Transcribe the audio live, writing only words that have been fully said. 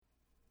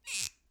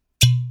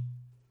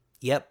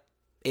Yep,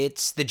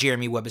 it's the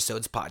Jeremy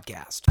Webbisodes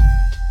podcast.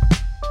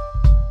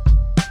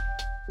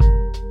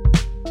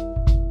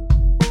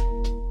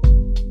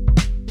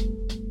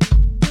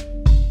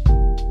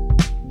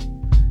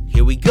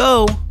 Here we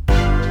go.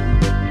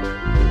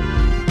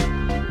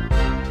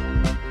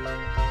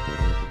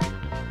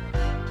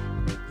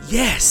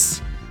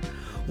 Yes,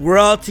 we're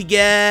all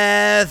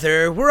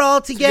together,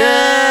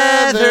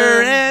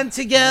 and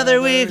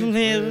together we can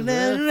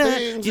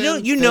live.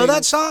 You know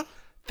that song?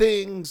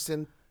 Things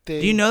and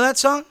things. Do you know that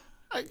song?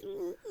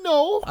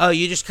 No. Oh,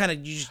 you just kind of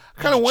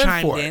went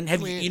chimed for it. in.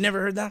 Have you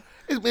never heard that?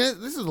 This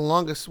is the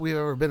longest we've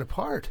ever been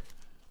apart.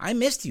 I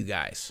missed you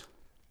guys.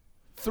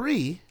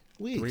 3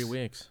 weeks. 3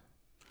 weeks.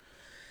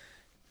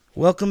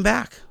 Welcome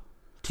back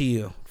to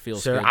you,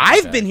 Feels sir. good to be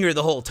I've back. been here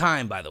the whole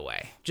time, by the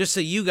way. Just so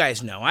you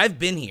guys know, I've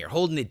been here,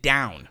 holding it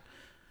down.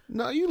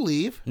 No, you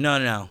leave.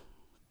 No.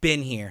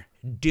 Been here,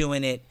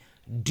 doing it,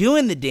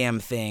 doing the damn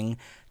thing,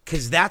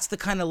 because that's the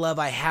kind of love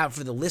I have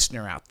for the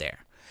listener out there.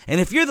 And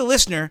if you're the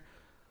listener,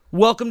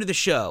 welcome to the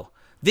show.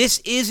 This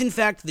is, in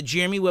fact, the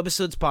Jeremy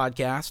Webbisodes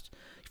podcast.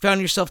 You found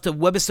yourself to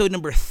Webbisode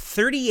number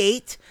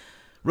 38,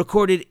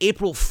 recorded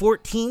April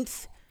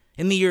 14th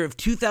in the year of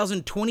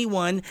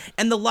 2021.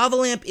 And the lava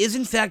lamp is,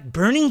 in fact,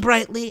 burning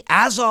brightly,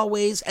 as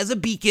always, as a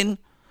beacon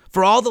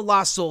for all the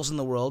lost souls in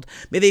the world.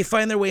 May they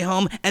find their way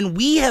home. And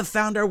we have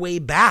found our way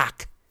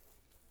back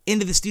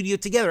into the studio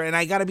together. And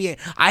I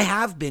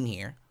have been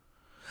here.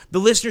 The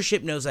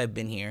listenership knows I've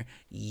been here.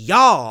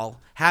 Y'all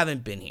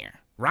haven't been here.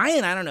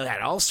 Ryan, I don't know,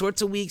 had all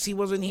sorts of weeks he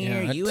wasn't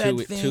here. Yeah, you had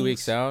 2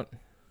 weeks out.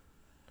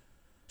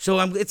 So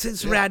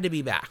it's rad to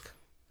be back.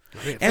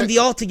 And the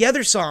All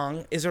Together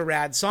song is a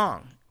rad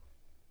song.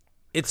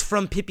 It's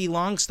from Piippi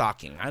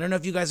Longstocking. I don't know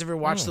if you guys ever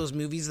watched those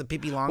movies, the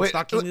Piippi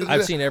Longstocking movies.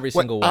 I've seen every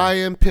single one. I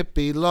am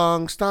Piippi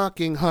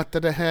Longstocking, hot to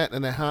the hat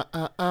and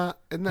a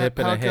and Hip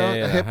and a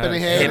hey, a hip and a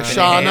hey, Hip and a and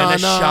sha a na and a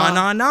sha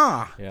na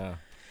na. Yeah.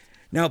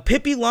 Now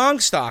Piippi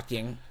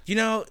Longstocking, you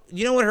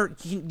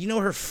know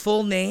her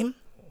full name?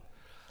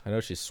 I know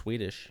she's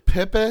Swedish.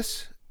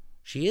 Pippis?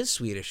 She is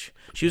Swedish.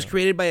 She was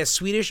created by a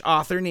Swedish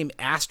author named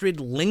Astrid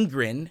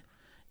Lindgren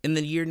in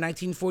the year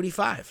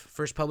 1945.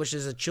 First published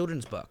as a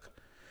children's book.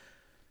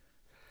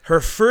 Her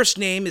first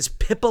name is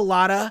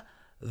Pippilata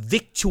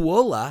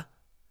Victuola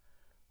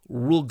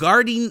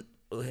Rulgardin.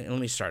 Let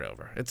me start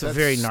over. It's a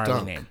very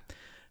gnarly name.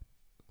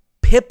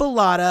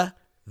 Pippilata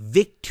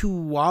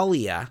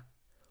Victualia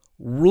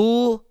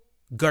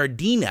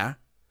Rulgardina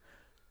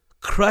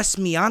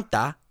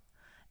Krusmianta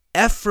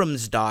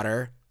Ephraim's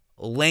daughter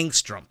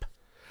Langstrom.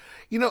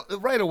 You know,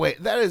 right away,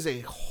 that is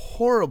a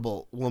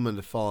horrible woman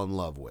to fall in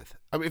love with.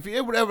 I mean, if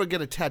you would ever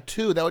get a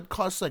tattoo, that would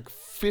cost like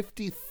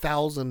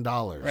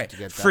 $50,000 Right. to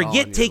get that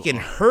Forget on taking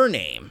your her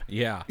name.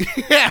 Yeah.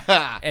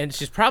 Yeah. And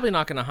she's probably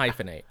not going to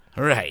hyphenate.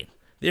 Right.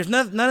 There's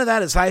none of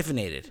that is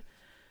hyphenated.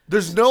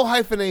 There's no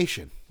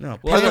hyphenation. No.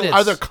 Well,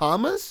 Are there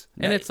commas?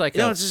 And it's like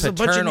No, a it's just a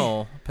bunch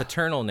of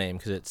paternal name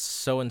because it's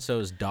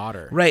so-and-so's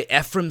daughter. Right.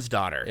 Ephraim's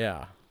daughter.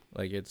 Yeah.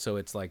 Like it's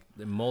like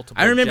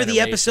multiple. I remember the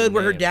episode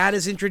where her names. dad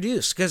is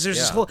introduced because there's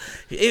this Yeah.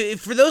 whole.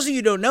 For those of you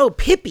who don't know,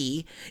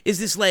 Piippi is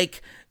this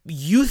like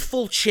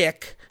youthful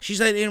chick.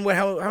 She's like,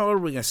 how old are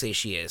we gonna say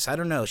she is? I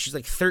don't know. She's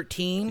like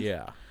 13.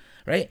 Yeah.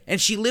 Right, and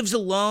she lives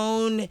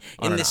alone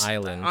On in an this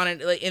island.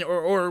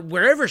 or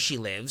wherever she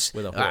lives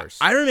With a horse.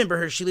 I remember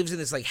her. She lives in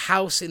this like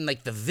house in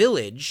like the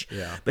village.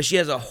 Yeah. But she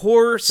has a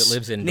horse That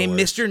lives named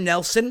indoors. Mr.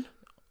 Nelson,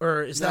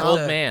 or is that Old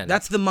the- man.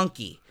 That's the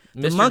monkey.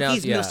 The Mr.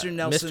 monkey's Nelson, Mr.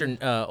 Nelson.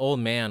 Old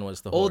man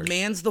was the horse. Old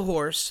man's the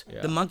horse. Yeah.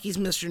 The monkey's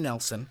Mr.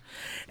 Nelson.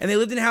 And they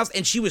lived in a house,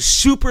 and she was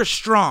super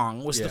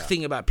strong, was the Yeah.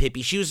 thing about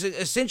Piippi. She was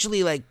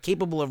essentially, like,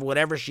 capable of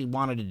whatever she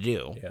wanted to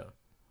do. Yeah.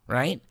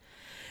 Right?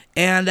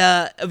 And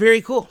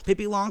very cool.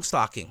 Piippi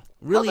Longstocking.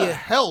 Really, How the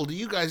hell do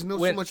you guys know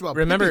so much about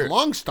remember, Piippi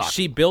Longstocking?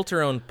 she built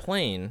her own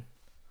plane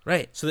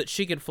right. so that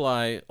she could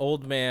fly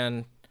old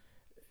man,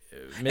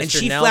 Mr. And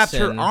she Nelson. flapped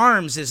her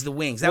arms as the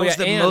wings. That was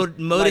the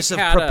modus of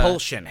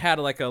propulsion. Had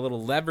like a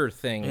little lever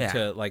thing Yeah.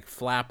 to like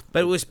flap.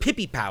 But it was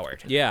Piippi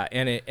powered. Yeah,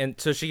 and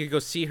so she could go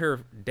see her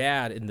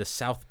dad in the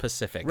South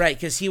Pacific. Right,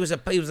 because he was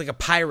like a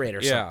pirate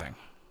or Yeah. something.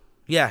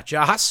 Yeah,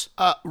 Joss?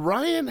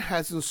 Ryan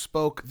hasn't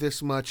spoke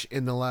this much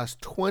in the last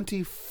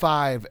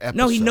 25 episodes.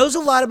 No, he knows a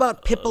lot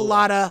about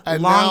Pippilata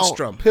and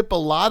Longstrom. now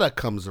Pippilata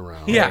comes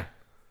around. Yeah.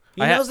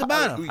 He I knows had-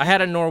 about him. I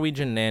had a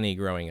Norwegian nanny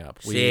growing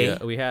up. See?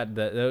 We had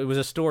it was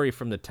a story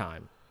from the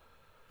time.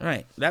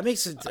 Right. That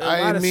makes a lot I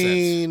of sense.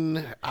 mean,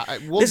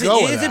 we'll Listen,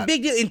 go with it's that. a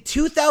big deal. In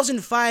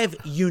 2005,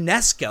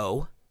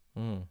 UNESCO,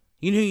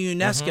 you know who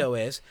UNESCO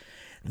is?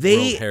 They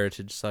World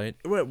Heritage Site.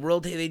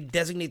 They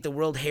designate the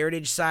World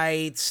Heritage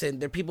Sites,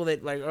 and they're people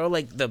that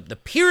like the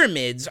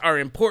pyramids are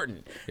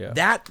important.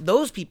 Yeah.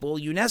 Those people,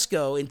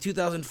 UNESCO in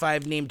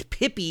 2005 named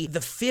Piippi the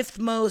 5th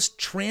most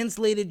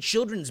translated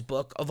children's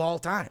book of all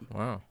time.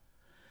 Wow.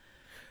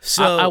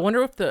 So I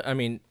wonder if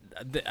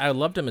I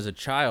loved them as a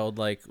child.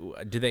 Like,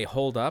 do they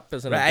hold up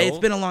as an Right, adult?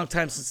 it's been a long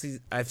time since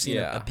I've seen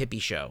Yeah. a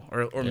Piippi show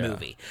or Yeah.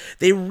 movie.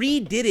 They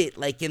redid it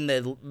like in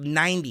the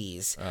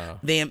 90s. Oh.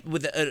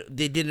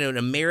 They did an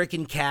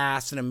American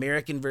cast, an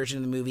American version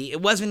of the movie.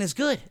 It wasn't as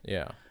good.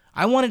 Yeah.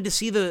 I wanted to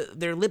see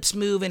their lips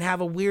move and have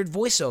a weird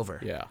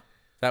voiceover. Yeah.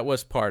 That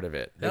was part of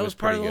it. That was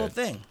part of the whole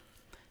thing.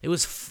 It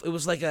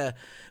was like a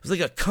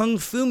kung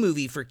fu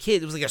movie for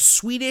kids. It was like a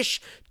Swedish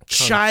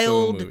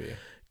child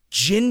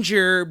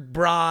ginger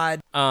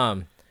broad.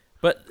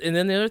 But and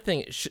then the other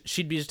thing,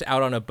 she'd be just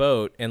out on a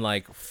boat, and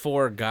like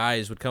 4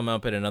 guys would come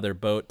up in another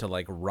boat to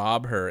like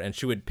rob her, and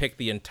she would pick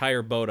the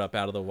entire boat up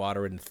out of the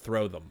water and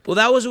throw them. Well,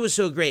 that was what was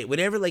so great.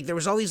 Whenever like there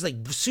was all these like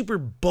super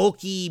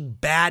bulky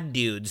bad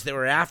dudes that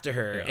were after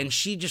her, and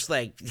she just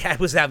like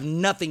have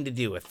nothing to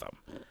do with them.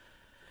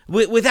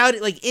 Without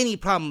like any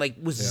problem, like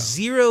was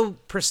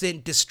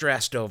 0%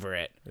 distressed over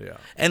it. Yeah.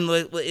 And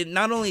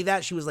not only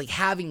that, she was like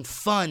having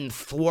fun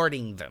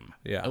thwarting them.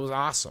 Yeah. It was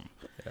awesome.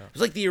 Yeah. It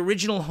was like the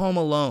original Home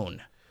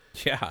Alone.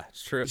 Yeah,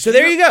 it's true. So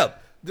there you go.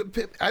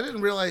 I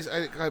didn't realize.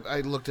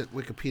 I looked at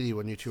Wikipedia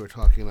when you two were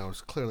talking, and I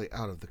was clearly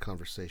out of the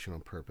conversation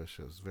on purpose.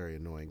 It was very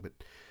annoying. But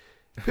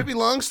Piippi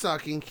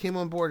Longstocking came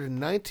on board in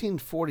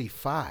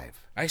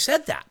 1945. I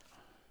said that.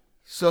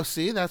 So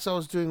see, that's how I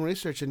was doing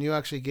research, and you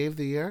actually gave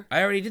the year.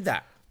 I already did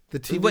that. The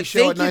TV But show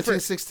thank in you for-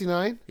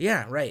 1969.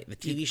 Yeah, right. The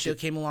TV show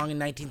came along in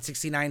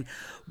 1969,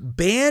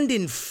 banned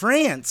in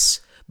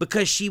France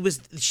because she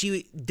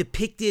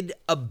depicted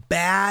a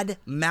bad,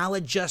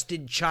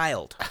 maladjusted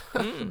child,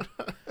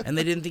 and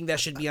they didn't think that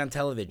should be on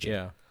television.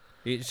 Yeah.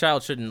 A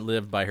child shouldn't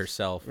live by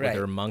herself with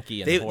her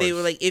monkey and horse. They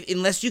were like,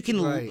 unless you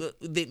can, Right.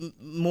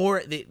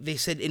 they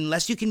said,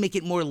 unless you can make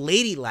it more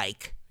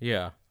ladylike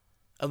Yeah.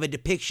 of a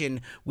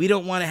depiction, we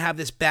don't want to have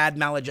this bad,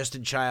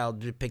 maladjusted child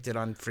depicted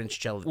on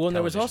French television. Well, and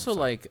there was also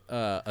like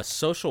a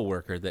social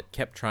worker that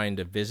kept trying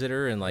to visit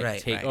her and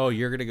like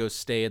you're going to go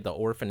stay at the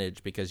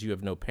orphanage because you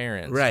have no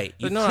parents. Right.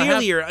 But You no,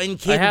 clearly are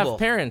incapable. I have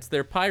parents.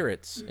 They're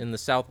pirates in the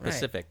South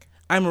Pacific.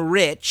 I'm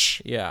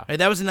rich. Yeah.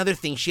 That was another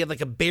thing. She had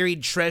like a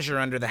buried treasure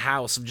under the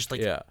house of just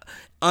like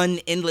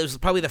unendless. It was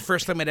probably the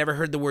first time I'd ever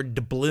heard the word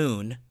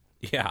doubloon.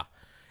 Yeah.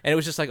 And it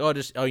was just like,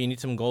 you need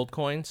some gold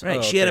coins? Right.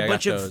 Oh, She had okay, a I got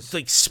bunch of those.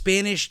 like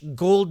Spanish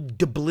gold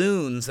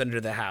doubloons under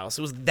the house.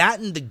 It was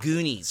that and the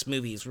Goonies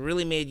movies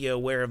really made you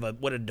aware of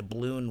what a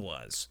doubloon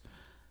was.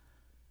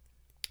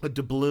 A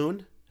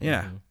doubloon.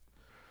 Yeah.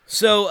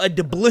 So a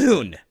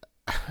doubloon.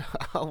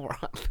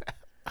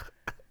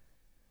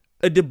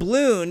 A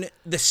doubloon,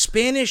 the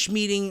Spanish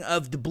meaning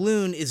of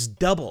doubloon is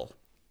double.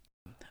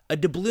 A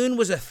doubloon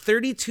was a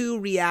 32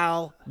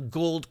 real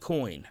gold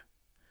coin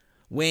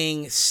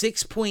weighing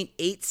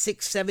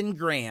 6.867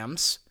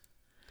 grams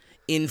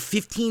in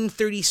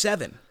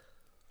 1537.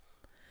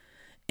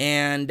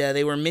 And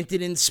they were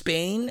minted in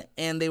Spain,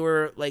 and they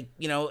were like,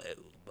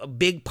 a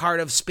big part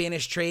of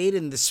Spanish trade,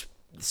 and the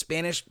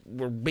Spanish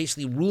were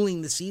basically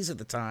ruling the seas at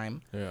the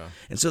time. Yeah.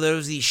 And so there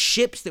was these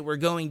ships that were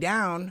going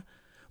down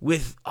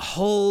with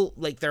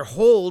their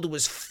hold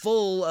was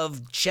full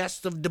of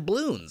chests of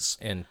doubloons.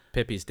 And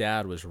Pippi's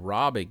dad was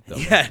robbing them.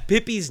 Yeah,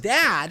 Pippy's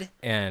dad.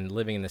 And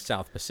living in the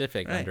South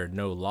Pacific under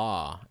no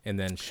law, and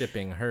then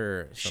shipping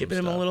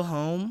him a little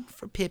home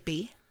for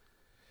Pippy.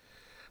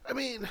 I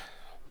mean,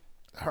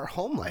 her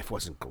home life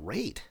wasn't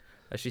great.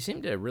 She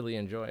seemed to really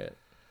enjoy it.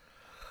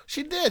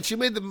 She did. She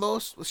made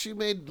She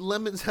made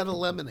lemons out of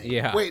lemonade.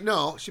 Yeah. Wait,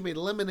 no. She made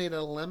lemonade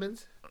out of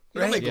lemons. You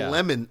don't Right. make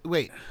lemon.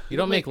 Wait. You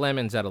don't make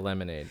lemons out of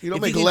lemonade. You don't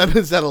If make you can-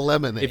 lemons out of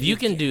lemonade. If you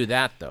can do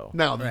that, though.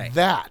 now Right.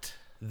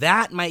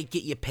 that might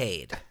get you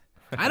paid.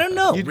 I don't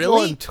know. You'd go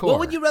Really? on tour. What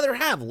would you rather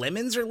have,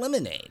 lemons or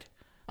lemonade?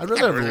 I'd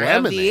rather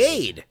have lemonade. the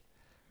aid.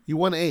 You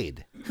want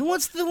aid? Who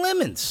wants the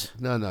lemons?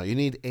 No. You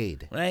need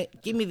aid. Right?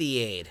 Give me the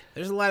aid.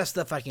 There's a lot of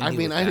stuff I can do. I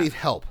mean, with I that. need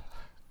help.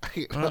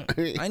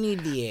 I need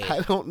the aid. I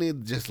don't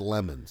need just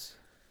lemons.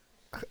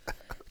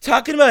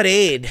 Talking about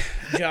aid,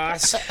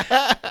 Joss,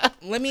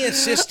 let me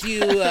assist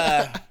you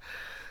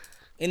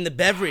in the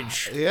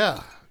beverage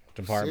Yeah.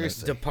 Department.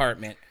 Seriously.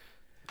 department.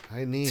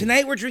 I need.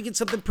 Tonight we're drinking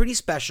something pretty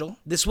special.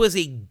 This was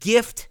a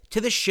gift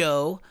to the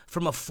show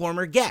from a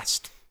former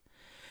guest.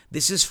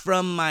 This is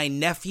from my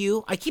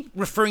nephew. I keep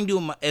referring to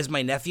him as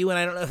my nephew, and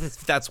I don't know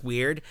if that's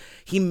weird.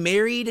 He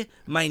married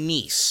my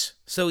niece.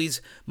 So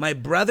he's my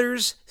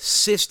brother's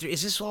sister.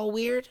 Is this all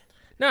weird?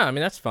 No, I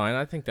mean, that's fine.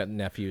 I think that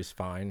nephew is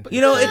fine.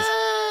 You know, I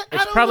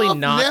It's don't probably know if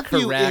not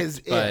nephew correct, is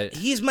but it.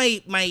 he's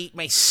my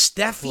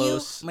stepview.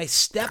 Close. My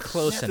step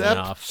close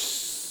enough.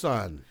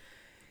 Son.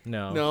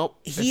 No. Nope.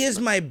 He is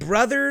my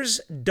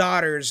brother's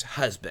daughter's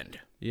husband.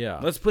 Yeah.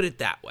 Let's put it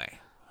that way.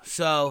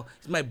 So,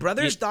 he's my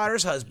brother's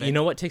daughter's husband. You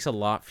know what takes a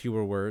lot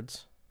fewer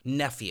words?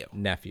 Nephew.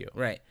 Nephew.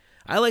 Right.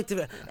 I like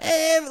to,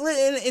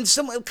 in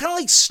some kind of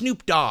like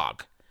Snoop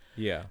Dogg.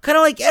 Yeah. Kind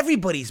of like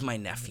everybody's my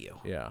nephew.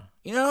 Yeah.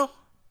 You know.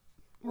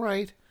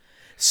 Right.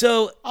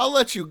 So I'll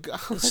let you go.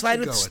 slide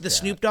with the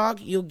Snoop Dogg.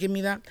 You'll give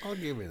me that. I'll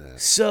give you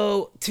that.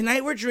 So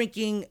tonight we're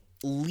drinking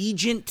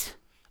Legent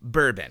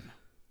Bourbon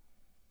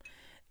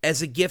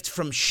as a gift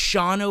from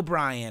Sean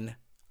O'Brien,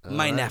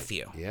 my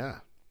nephew. Yeah.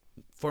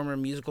 former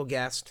musical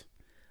guest,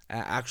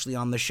 actually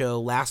on the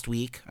show last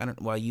week.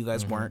 While you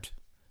guys weren't.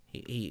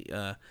 He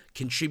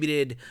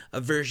contributed a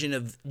version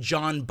of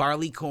John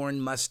Barleycorn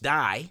Must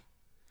Die.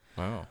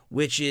 Wow.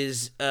 Which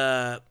is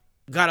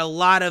got a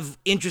lot of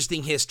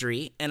interesting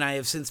history, and I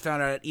have since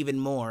found out even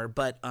more.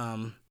 But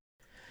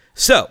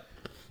so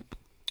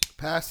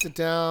pass it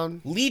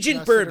down.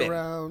 Legent Bourbon. It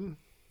around.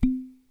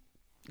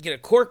 Get a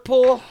cork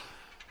pull.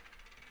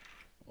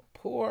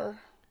 Pour.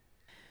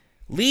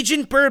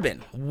 Legent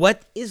Bourbon.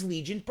 What is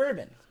Legent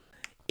Bourbon?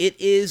 It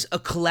is a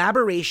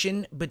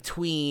collaboration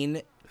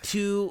between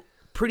two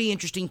pretty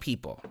interesting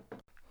people.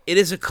 It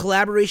is a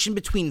collaboration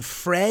between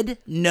Fred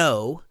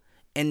No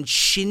and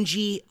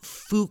Shinji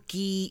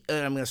Fuki.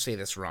 I'm going to say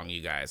this wrong,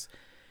 you guys.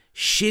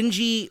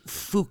 Shinji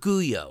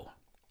Fukuyo.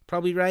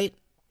 Probably right?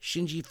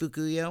 Shinji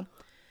Fukuyo.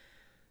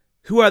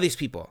 Who are these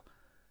people?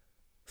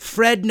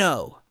 Fred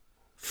No.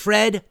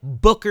 Fred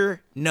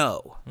Booker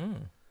No.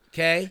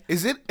 Okay?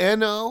 Is it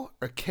N-O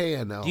or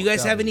K-N-O? Do you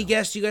guys have any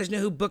guess? Do you guys know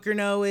who Booker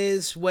No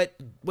is? What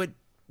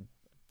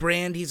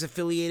brand he's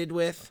affiliated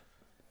with?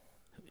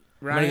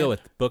 Ryan? I'm going to go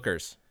with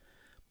Booker's.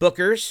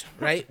 Booker's,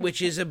 right?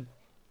 Which is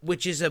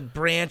a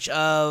branch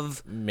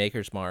of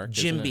Maker's Mark.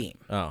 Jim Beam.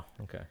 Oh,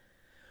 okay.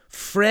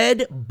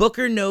 Fred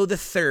Booker No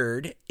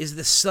III is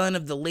the son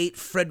of the late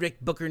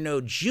Frederick Booker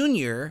No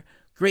Jr.,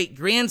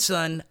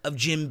 great-grandson of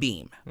Jim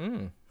Beam.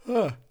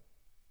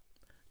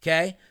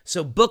 Okay?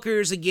 So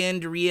Booker's, again,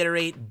 to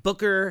reiterate,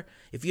 Booker,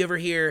 if you ever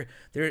hear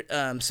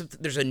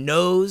there's a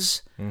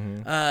nose,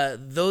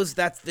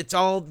 it's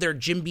all their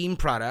Jim Beam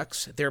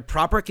products. They're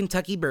proper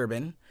Kentucky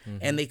bourbon,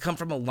 and they come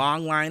from a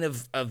long line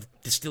of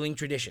distilling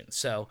traditions.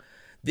 So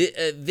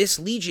this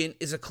Legent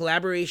is a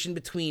collaboration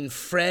between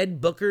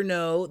Fred Booker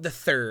No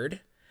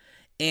III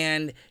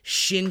and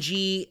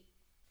Shinji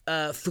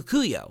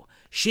Fukuyo.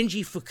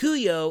 Shinji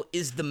Fukuyo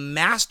is the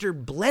master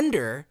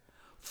blender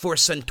for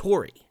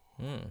Suntory.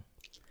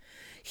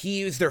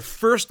 He was their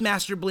first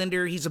master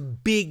blender. He's a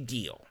big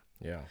deal.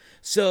 Yeah.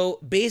 So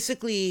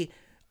basically,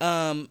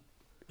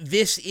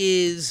 this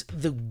is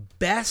the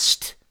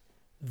best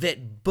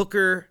that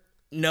Booker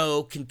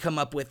No can come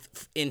up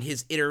with in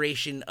his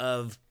iteration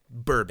of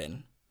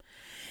bourbon.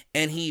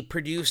 And he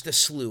produced a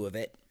slew of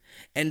it.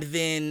 And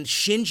then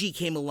Shinji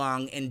came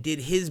along and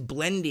did his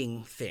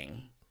blending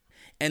thing.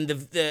 And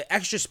the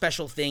extra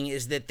special thing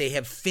is that they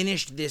have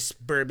finished this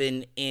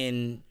bourbon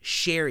in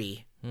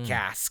sherry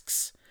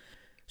casks.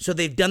 So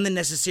they've done the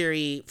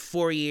necessary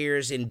 4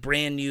 years in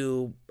brand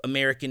new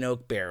American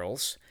oak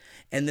barrels.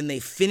 And then they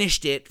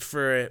finished it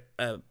for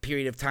a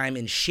period of time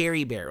in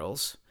sherry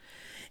barrels.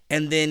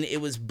 And then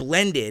it was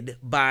blended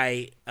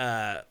by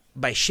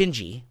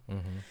Shinji.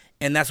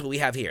 And that's what we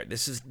have here.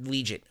 This is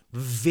Legent.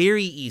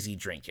 Very easy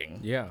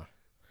drinking. Yeah.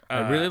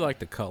 I really like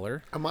the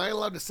color. Am I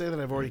allowed to say that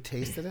I've already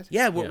tasted it?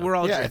 Yeah, we're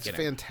all Yeah, drinking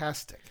it's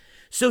fantastic.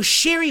 So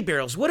sherry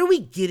barrels, what are we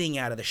getting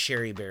out of the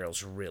sherry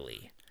barrels,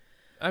 really?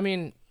 I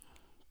mean,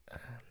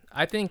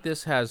 I think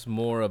this has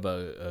more of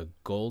a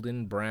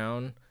golden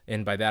brown,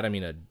 and by that I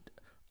mean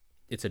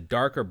it's a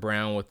darker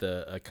brown with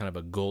a kind of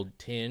a gold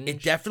tinge.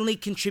 It definitely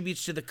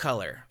contributes to the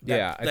color.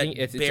 I think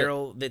it's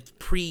barrel that's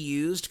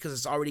pre-used because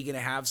it's already going to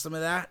have some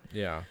of that.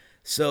 Yeah.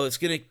 So it's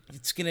gonna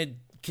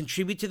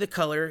contribute to the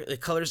color. The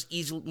color's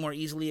more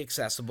easily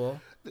accessible.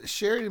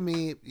 Sherry to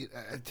me,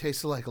 it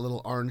tasted like a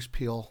little orange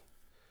peel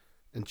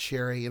and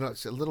cherry. You know,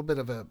 it's a little bit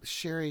of a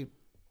sherry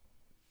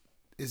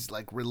is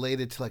like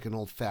related to like an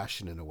old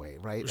fashioned in a way,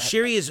 right?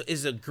 Sherry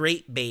is a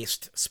grape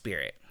based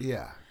spirit.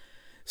 Yeah.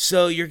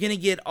 So you're gonna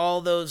get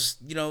all those,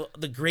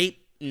 the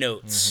grape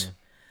notes,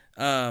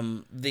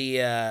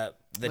 the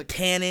Like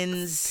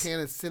tannins,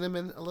 Tannin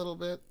cinnamon a little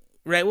bit.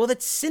 right? Well,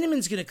 that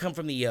cinnamon's gonna come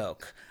from the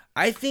oak.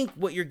 I think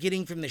what you're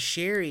getting from the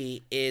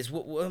sherry is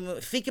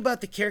think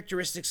about the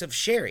characteristics of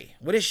sherry.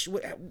 What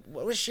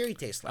does sherry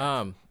taste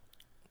like?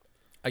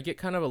 I get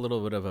kind of a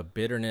little bit of a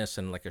bitterness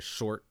and like a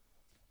short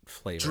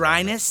flavor.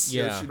 Dryness,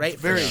 Yeah. right?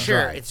 Very For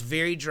sure, dry. it's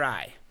very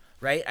dry,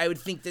 right? I would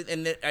think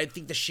that, I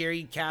think the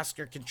sherry casks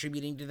are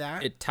contributing to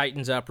that. It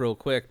tightens up real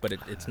quick, but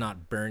it's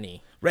not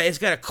burny. Right, it's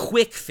got a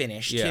quick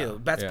finish Yeah,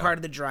 too. That's yeah. part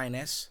of the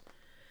dryness.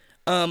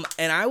 And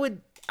I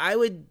would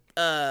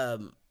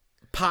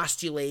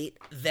postulate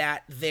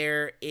that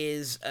there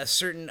is a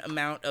certain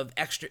amount of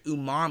extra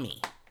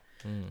umami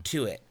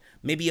to it.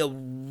 Maybe a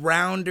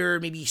rounder,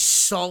 maybe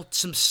some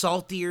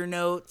saltier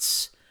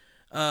notes.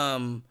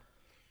 A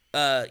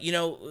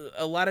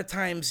lot of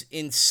times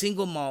in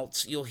single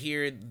malts, you'll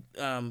hear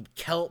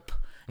kelp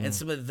and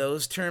some of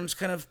those terms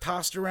kind of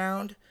tossed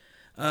around.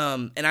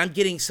 And I'm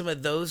getting some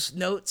of those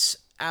notes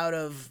out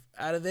of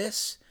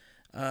this,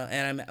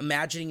 and I'm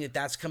imagining that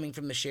that's coming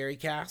from the sherry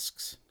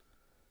casks.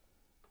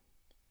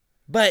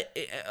 But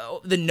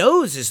the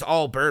nose is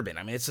all bourbon.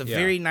 I mean, it's a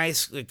very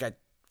nice.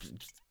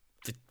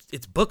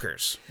 It's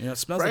Booker's. It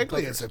smells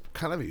Frankly, like it's Booker's. a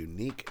kind of a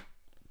unique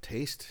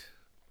taste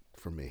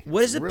for me.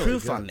 What is the really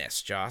proof good. on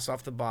this, Joss,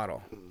 off the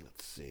bottle?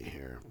 Let's see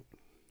here.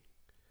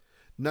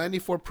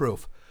 94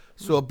 proof.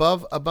 So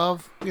above,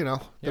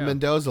 the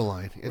Mendoza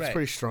line. It's Right.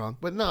 pretty strong,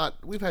 but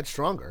not. We've had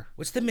stronger.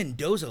 What's the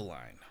Mendoza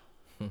line?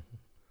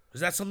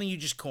 Is that something you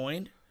just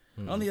coined?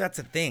 I don't think that's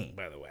a thing,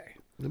 by the way.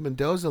 The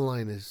Mendoza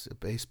line is a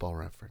baseball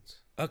reference.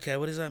 Okay,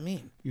 what does that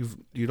mean?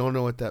 You don't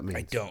know what that means.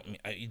 I don't.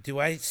 Do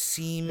I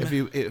seem...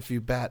 If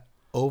you bat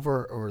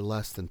over or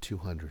less than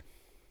 200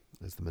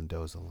 is the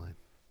Mendoza line.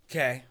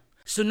 Okay.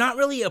 So not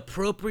really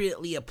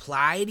appropriately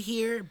applied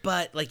here,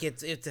 but like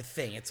it's a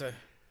thing.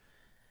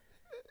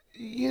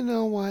 You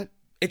know what?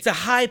 It's a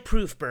high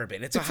proof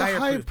bourbon. It's a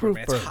higher proof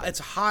bourbon. bourbon. It's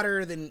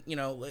hotter than,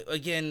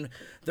 again,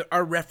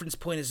 our reference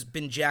point has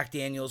been Jack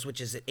Daniels, which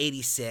is at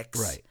 86.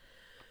 Right.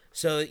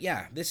 So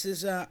yeah, this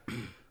is I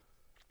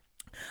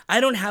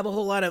don't have a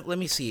whole lot of, let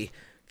me see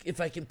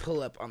if I can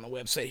pull up on the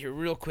website here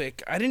real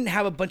quick. I didn't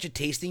have a bunch of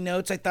tasting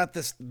notes. I thought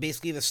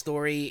basically the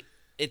story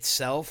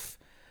itself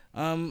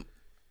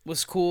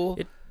was cool.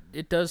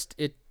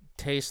 It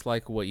tastes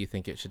like what you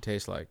think it should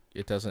taste like.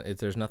 It doesn't.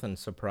 There's nothing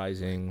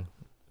surprising.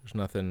 There's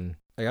nothing.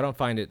 Like, I don't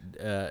find it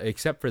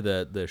except for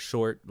the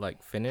short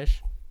like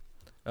finish.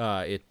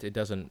 It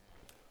doesn't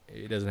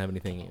have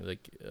anything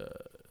like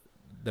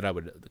that I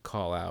would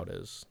call out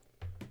as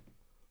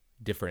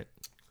different.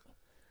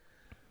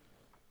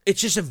 It's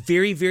just a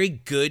very, very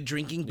good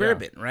drinking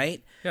bourbon,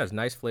 right? Yeah, it's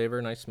nice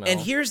flavor, nice smell. And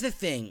here's the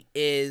thing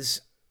is,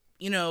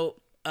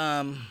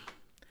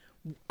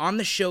 on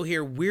the show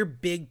here, we're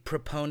big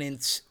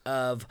proponents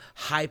of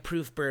high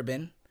proof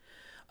bourbon,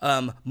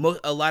 a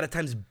lot of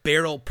times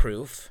barrel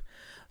proof,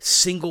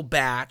 single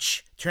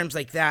batch, terms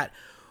like that.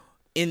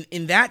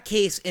 In that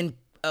case,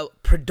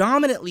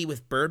 predominantly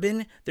with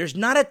bourbon, there's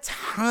not a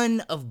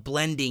ton of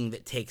blending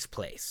that takes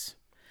place.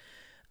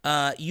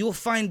 You'll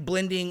find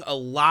blending a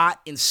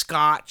lot in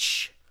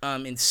Scotch,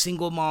 in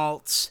single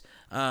malts,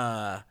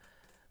 and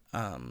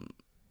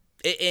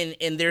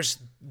there's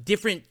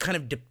different kind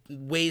of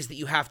ways that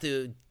you have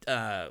to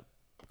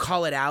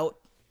call it out.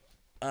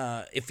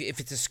 If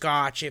it's a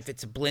Scotch, if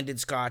it's a blended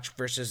Scotch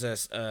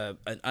versus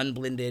an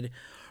unblended,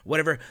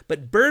 whatever.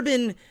 But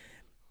bourbon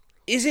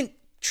isn't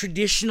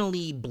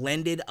traditionally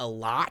blended a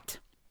lot.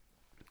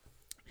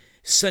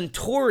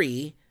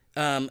 Suntory,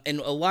 and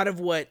a lot of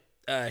what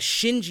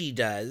Shinji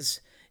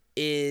does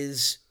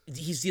is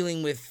he's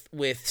dealing with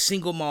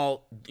single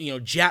malt,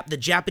 the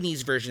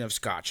Japanese version of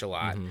Scotch a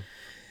lot. Mm-hmm.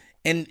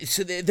 And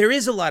so there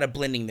is a lot of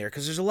blending there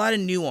because there's a lot of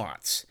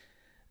nuance.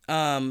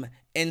 And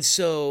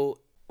so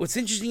what's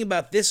interesting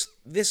about this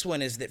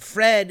one is that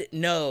Fred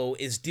No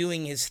is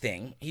doing his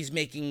thing. He's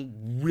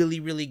making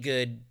really, really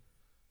good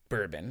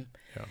bourbon.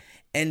 Yeah.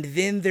 And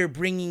then they're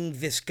bringing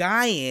this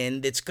guy in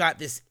that's got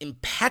this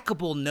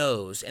impeccable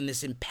nose and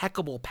this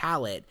impeccable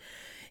palate.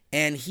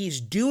 And he's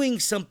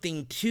doing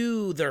something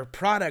to their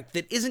product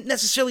that isn't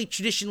necessarily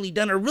traditionally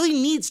done or really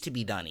needs to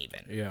be done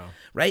even. Yeah.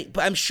 Right?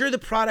 But I'm sure the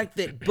product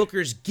that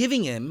Booker's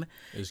giving him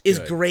is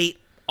great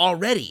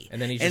already.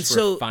 And then he's just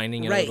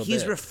refining it a little bit.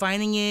 He's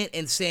refining it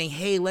and saying,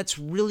 hey, let's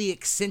really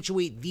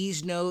accentuate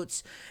these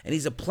notes. And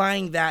he's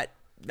applying that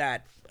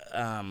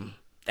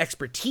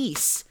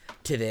expertise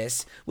to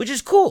this, which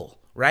is cool,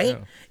 right?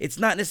 Yeah. It's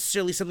not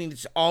necessarily something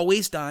that's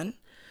always done,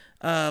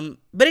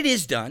 but it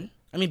is done.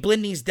 I mean,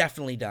 blending is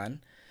definitely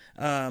done.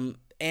 And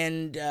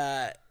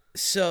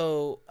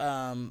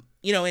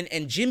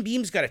Jim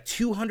Beam's got a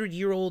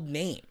 200-year-old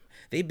name.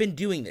 They've been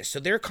doing this.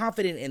 So they're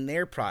confident in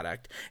their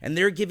product, and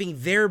they're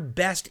giving their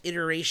best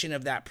iteration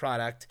of that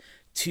product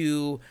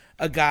to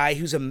a guy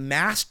who's a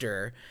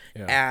master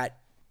at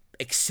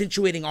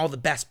accentuating all the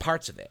best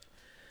parts of it.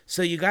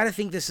 So you got to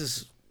think this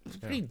is a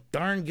pretty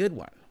darn good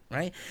one,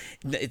 right?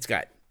 It's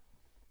got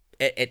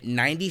at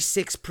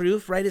 96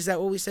 proof, right? Is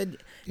that what we said?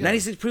 Yeah.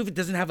 96 proof, it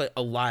doesn't have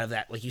a lot of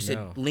that, like you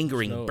said,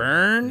 lingering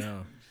burn.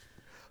 No.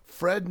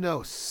 Fred No,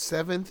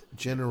 7th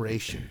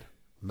generation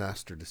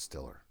master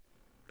distiller.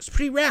 It's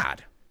pretty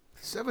rad.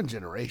 7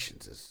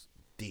 generations is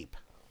deep.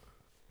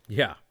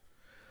 Yeah.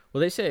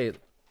 Well, they say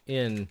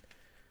in,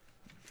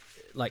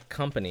 like,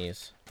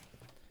 companies,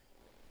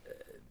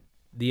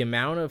 the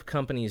amount of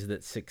companies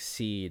that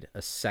succeed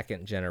a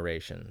second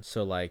generation.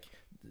 So, like,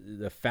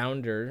 the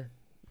founder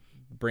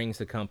brings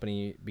the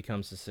company,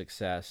 becomes a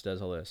success,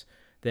 does all this,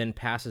 then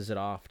passes it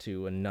off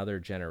to another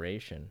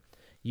generation.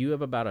 You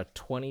have about a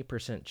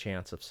 20%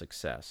 chance of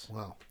success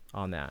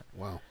on that.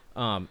 Wow.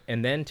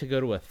 And then to go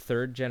to a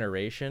third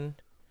generation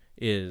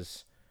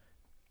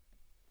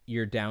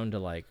you're down to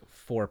like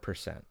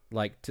 4%.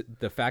 Like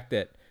the fact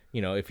that,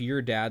 if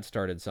your dad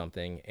started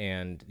something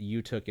and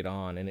you took it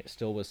on and it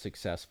still was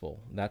successful,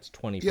 that's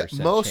 20% chance.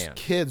 Most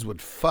kids would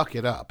fuck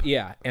it up.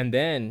 Yeah, and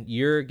then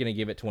you're going to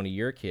give it to one of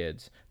your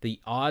kids. The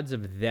odds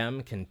of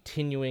them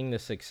continuing the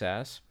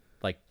success,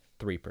 like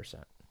 3%.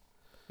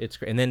 It's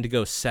great. And then to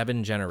go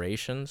 7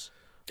 generations.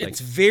 It's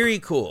very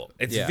cool.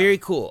 It's very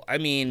cool. I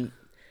mean,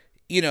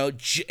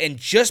 and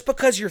just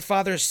because your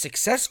father's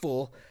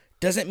successure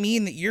doesn't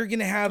mean that you're going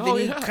to have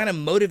any kind of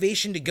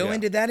motivation to go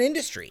into that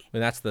industry.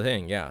 And that's the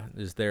thing,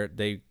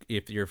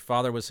 if your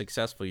father was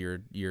successful,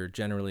 you're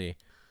generally,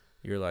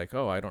 you're like,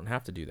 oh, I don't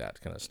have to do that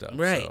kind of stuff.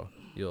 Right. So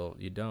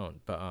you don't.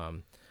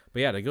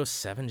 But yeah, to go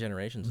 7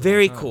 generations. is a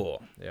Very long time.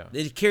 cool. Yeah.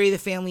 They carry the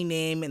family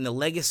name and the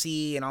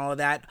legacy and all of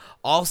that.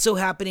 Also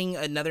happening,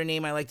 another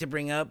name I like to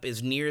bring up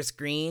is Nearest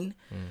Green.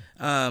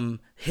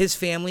 His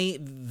family,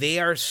 they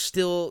are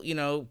still,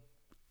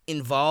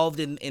 involved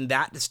in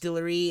that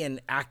distillery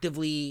and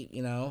actively,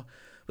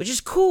 which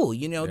is cool.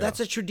 That's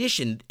a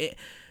tradition.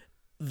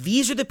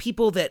 These are the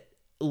people that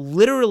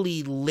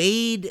literally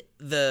laid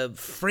the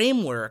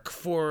framework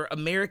for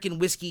American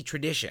whiskey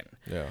tradition.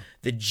 Yeah.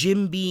 The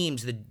Jim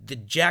Beams, the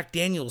Jack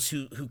Daniels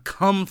who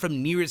come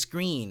from Nearest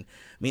Green.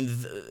 I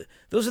mean,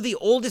 those are the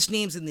oldest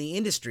names in the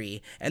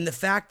industry, and the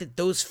fact that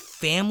those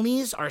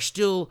families are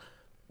still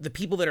the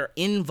people that are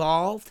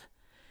involved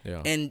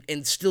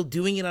and still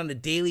doing it on a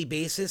daily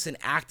basis and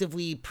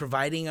actively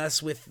providing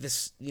us with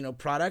this,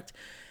 product.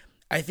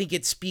 I think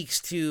it speaks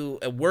to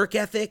a work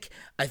ethic.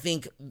 I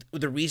think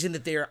the reason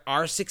that they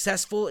are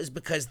successful is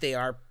because they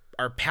are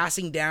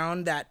passing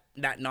down that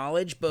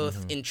knowledge,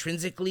 both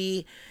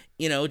intrinsically,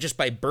 just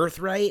by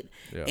birthright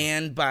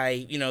and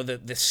by,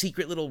 the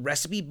secret little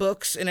recipe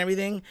books and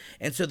everything.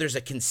 And so there's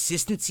a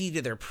consistency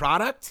to their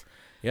product.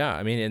 Yeah,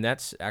 I mean, and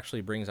that's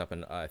actually brings up,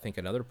 I think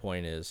another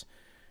point is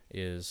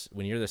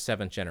when you're the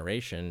 7th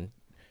generation,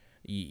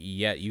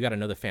 you got to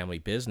know the family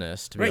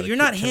business to be right. You're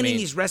not handing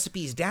these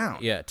recipes down.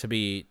 Yeah, to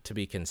be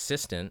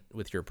consistent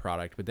with your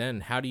product. But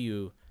then how do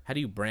you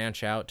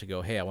branch out to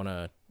go, hey, I want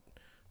to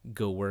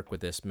go work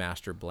with this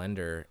master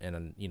blender,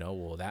 and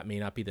that may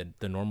not be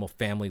the normal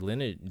family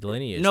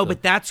lineage. No,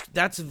 but that's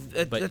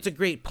a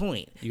great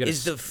point.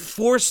 Is the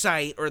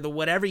foresight or the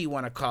whatever you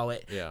want to call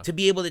it to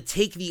be able to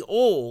take the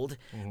old,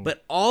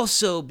 but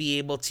also be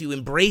able to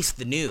embrace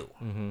the new.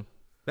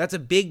 That's a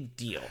big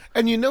deal.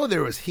 And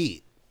there was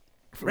heat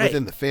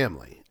within the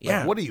family.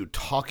 Like, what are you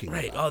talking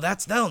about? Oh,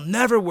 that'll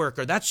never work,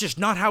 or that's just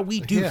not how we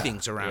do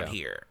things around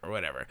here, or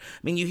whatever. I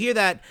mean, you hear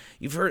that.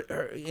 You've heard,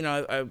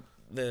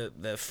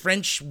 the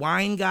French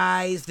wine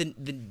guys.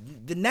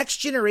 The next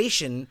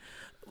generation,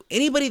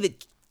 anybody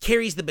that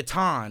carries the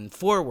baton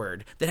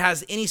forward, that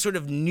has any sort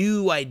of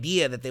new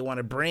idea that they want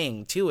to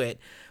bring to it,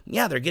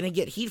 they're gonna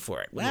get heat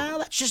for it. Well,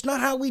 that's just not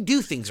how we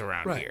do things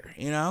around here.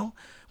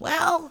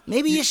 Well,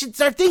 maybe you should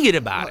start thinking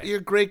about it.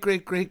 Your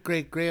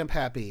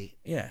great-great-great-great-grandpappy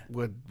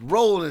would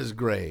roll in his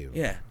grave.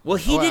 Yeah. Well,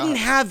 he didn't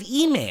have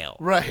email.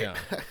 Right. Yeah.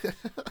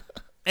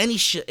 And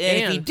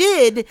if he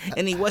did,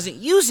 and he wasn't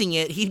using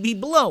it, he'd be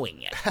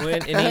blowing it.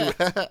 And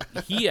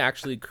he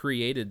actually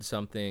created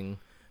something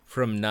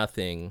from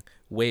nothing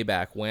way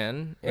back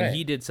when, and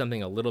he did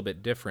something a little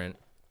bit different,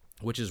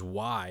 which is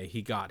why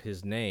he got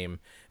his name.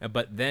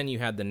 But then you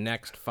had the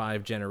next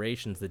 5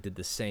 generations that did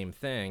the same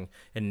thing,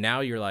 and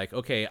now you're like,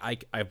 okay,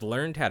 I've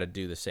learned how to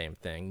do the same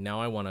thing. Now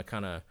I want to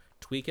kind of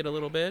tweak it a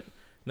little bit,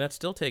 and that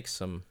still takes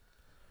some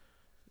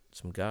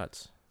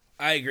guts.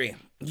 I agree.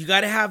 You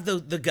got to have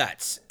the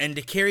guts, and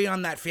to carry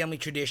on that family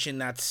tradition,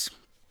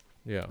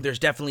 there's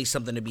definitely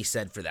something to be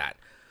said for that.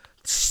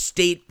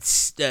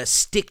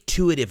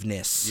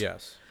 Stick-to-itiveness.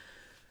 Yes.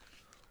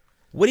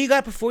 What do you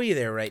got before you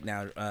there right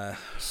now?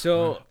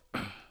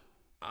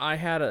 I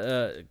had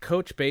a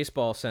Coach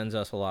Baseball sends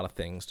us a lot of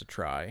things to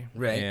try,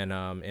 right? And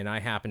I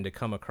happened to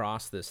come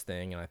across this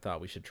thing, and I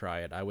thought we should try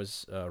it. I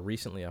was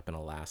recently up in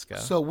Alaska,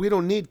 so we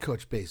don't need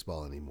Coach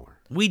Baseball anymore.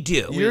 We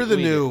do. You're the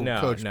new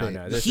Coach Baseball.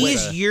 No. He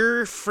is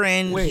your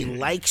friend. He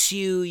likes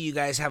you. You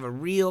guys have a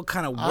real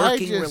kind of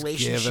working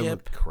relationship. Give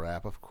him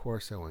crap. Of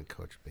course, I want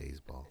Coach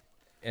Baseball.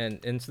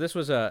 And so this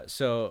was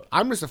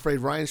I'm just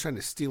afraid Ryan's trying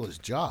to steal his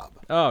job.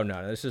 Oh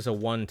no, this is a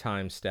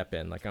one-time step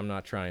in. Like, I'm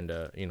not trying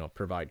to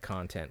provide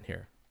content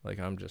here. Like,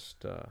 I'm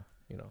just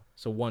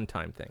it's a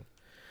one-time thing.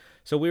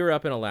 So we were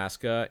up in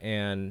Alaska,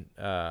 and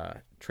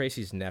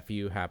Tracy's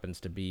nephew happens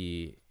to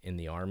be in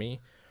the Army,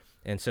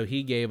 and so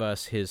he gave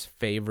us his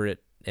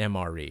favorite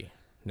MRE.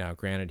 Now,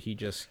 granted, he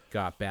just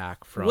got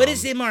back from. What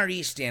does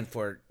MRE stand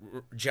for,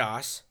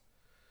 Jos?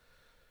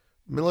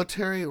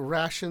 Military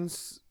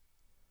rations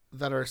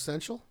that are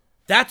essential?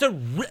 That's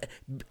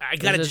I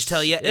gotta just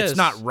tell you, it's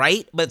not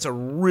right, but it's a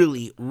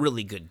really,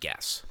 really good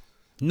guess.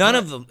 None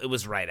of them, it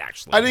was right,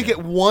 actually. I didn't get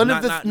one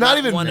of the, not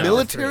even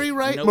military,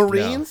 right? Nope.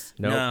 Marines?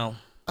 No.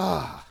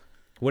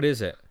 What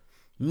is it?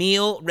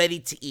 Meal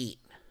ready to eat.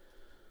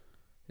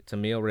 It's a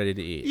meal ready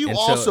to eat. You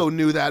also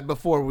knew that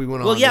before we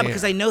went on. Well, yeah,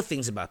 because I know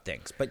things about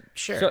things, but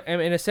sure. So,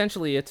 and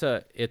essentially,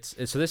 so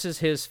this is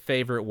his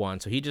favorite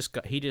one. So he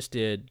just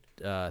did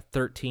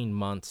 13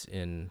 months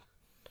in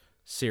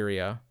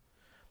Syria,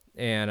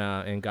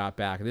 and got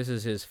back. This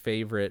is his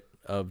favorite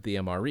of the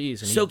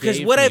MREs. And so,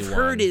 because what I've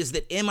heard is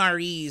that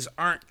MREs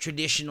aren't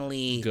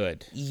traditionally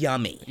good,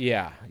 yummy.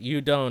 Yeah,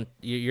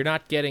 you're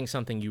not getting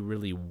something you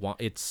really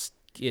want.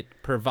 It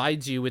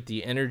provides you with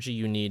the energy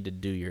you need to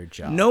do your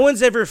job. No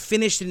one's ever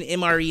finished an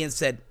MRE and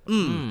said,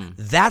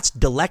 that's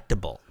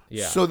delectable.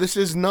 Yeah. So this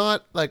is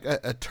not like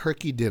a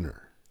turkey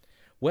dinner.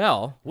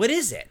 Well, what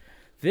is it?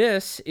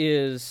 This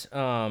is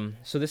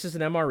this is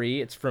an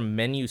MRE. It's from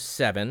menu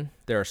 7.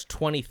 There's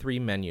 23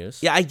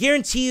 menus. Yeah, I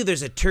guarantee you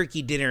there's a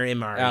turkey dinner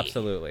MRE.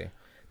 Absolutely.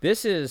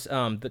 This is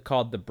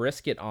called the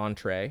brisket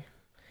entree,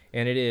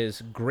 and it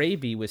is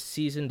gravy with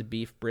seasoned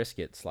beef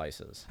brisket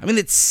slices. I mean,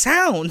 it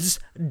sounds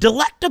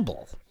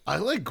delectable. I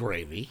like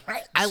gravy.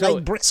 I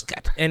like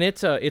brisket. And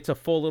it's a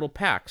full little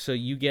pack. So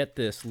you get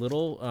this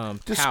little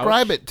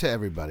Describe pouch. it to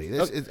everybody.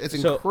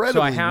 It's So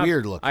incredibly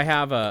weird looking. I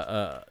have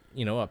a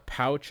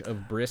pouch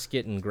of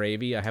brisket and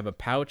gravy. I have a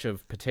pouch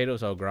of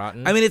potatoes au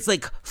gratin. I mean, it's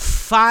like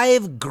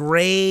 5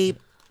 gray,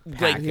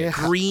 Packets.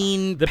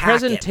 green the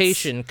packets.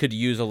 presentation could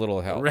use a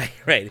little help.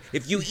 Right.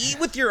 If you eat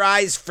with your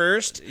eyes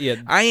first,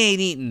 I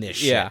ain't eating this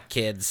shit,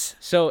 kids.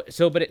 So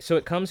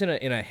it comes in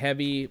a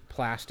heavy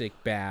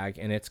plastic bag,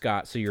 and it's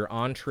got your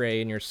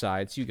entree and your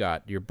sides. You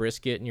got your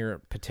brisket and your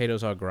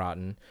potatoes au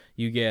gratin.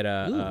 You get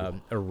a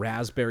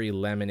raspberry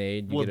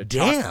lemonade. You get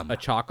a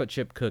chocolate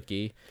chip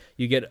cookie.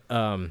 You get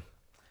other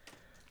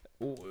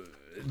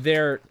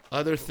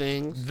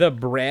things. The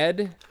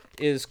bread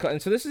is,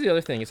 and so this is the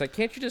other thing. It's like,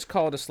 can't you just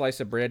call it a slice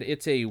of bread?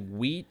 It's a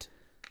wheat.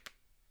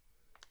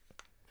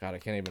 God, I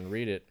can't even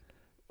read it.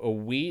 A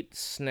wheat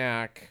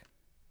snack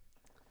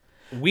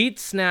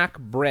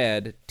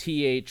bread.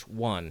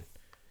 TH1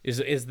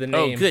 is the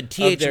name. Oh, good.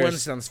 TH1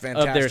 sounds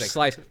fantastic. Of their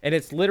slice, and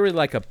it's literally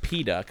like a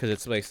pita because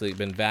it's basically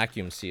been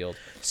vacuum sealed.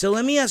 So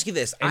let me ask you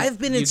this: And I've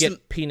been in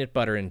get peanut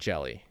butter and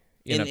jelly.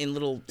 In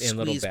little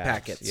squeeze bags,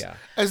 packets. Yeah.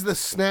 As the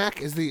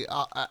snack, is the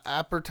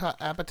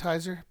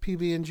appetizer,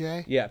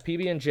 PB&J? Yeah,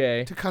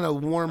 PB&J. To kind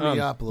of warm me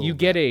up a little You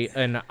bit. get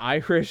an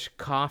Irish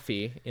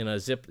coffee in a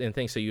zip and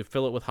thing, so you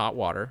fill it with hot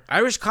water.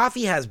 Irish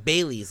coffee has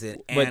Bailey's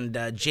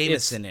and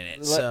Jameson in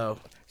it. So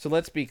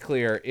let's be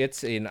clear.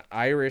 It's an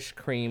Irish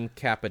cream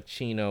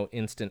cappuccino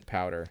instant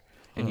powder.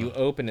 And you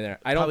open it there.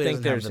 I don't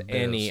think there's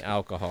any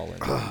alcohol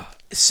in it.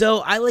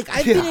 So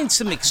I've been in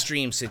some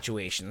extreme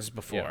situations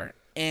before. Yeah.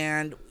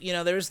 And,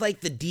 there's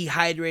like the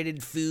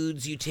dehydrated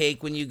foods you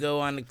take when you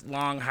go on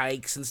long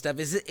hikes and stuff.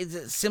 Is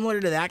it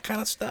similar to that kind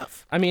of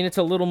stuff? I mean, it's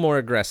a little more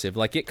aggressive.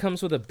 Like, it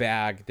comes with a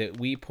bag that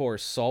we pour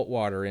salt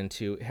water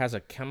into. It has a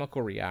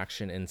chemical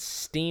reaction and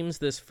steams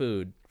this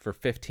food for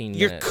 15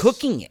 minutes. You're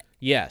cooking it?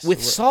 Yes.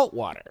 With salt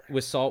water?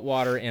 With salt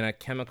water and a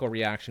chemical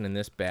reaction in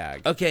this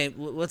bag. Okay,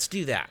 let's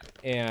do that.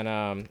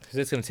 And because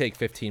it's going to take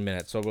 15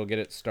 minutes, so we'll get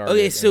it started.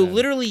 Okay, so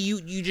literally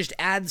you just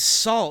add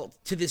salt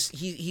to this.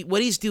 He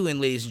what he's doing,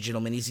 ladies and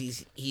gentlemen,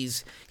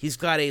 he's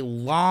got a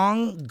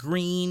long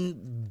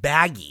green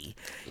baggie.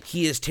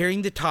 He is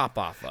tearing the top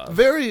off of.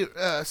 Very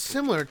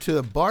similar to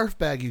the barf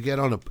bag you get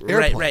on an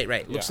airplane.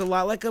 Right. Looks a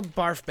lot like a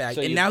barf bag.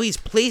 So now he's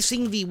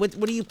placing the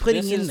what are you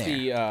putting in there? This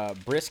is the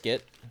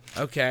brisket.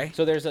 Okay.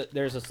 So there's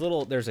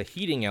a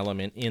heating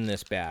element in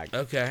this bag.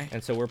 Okay.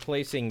 And so we're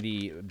placing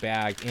the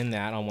bag in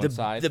that on one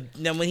side.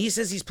 Now when he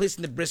says he's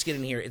placing the brisket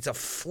in here, it's a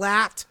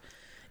flat,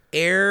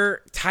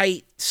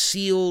 airtight,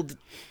 sealed.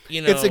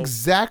 It's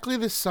exactly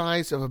the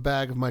size of a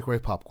bag of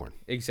microwave popcorn.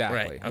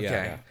 Exactly. Right. Okay.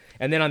 Yeah.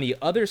 And then on the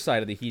other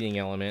side of the heating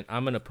element,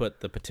 I'm going to put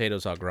the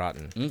potatoes au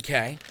gratin.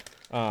 Okay.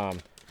 I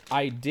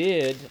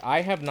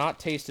have not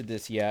tasted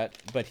this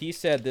yet, but he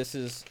said this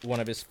is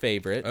one of his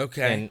favorite.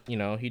 Okay.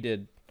 And he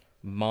did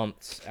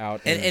months out.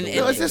 And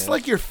is this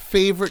like your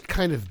favorite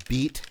kind of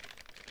beat?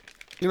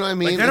 You know what I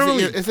mean?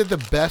 Is it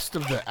the best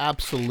of the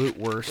absolute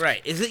worst?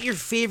 Right. Is it your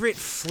favorite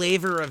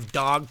flavor of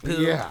dog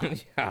poo? Yeah.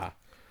 Yeah.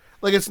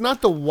 Like, it's not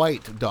the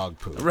white dog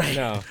poo. Right.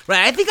 No.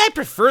 Right. I think I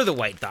prefer the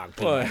white dog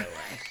poo. By the way.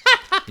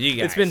 You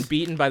guys. It's been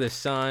beaten by the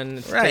sun.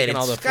 It's right. taken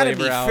all the It's got to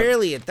flavor be out.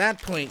 fairly at that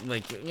point,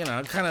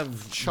 kind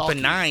of Chalky.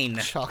 benign.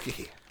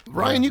 Chalky.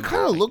 Ryan, you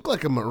kind of look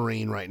like a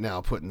Marine right now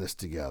putting this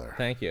together.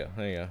 Thank you.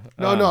 There you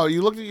No, go.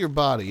 you looked at your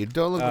body. You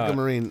don't look like a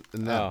Marine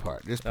in that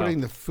part. Just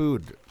putting the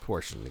food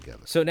portion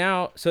together. So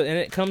and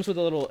it comes with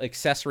a little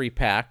accessory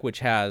pack, which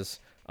has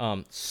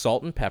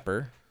salt and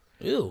pepper.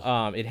 Ooh.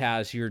 It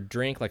has your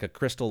drink, like a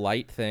Crystal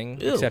Light thing,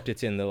 Ew. except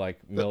it's in the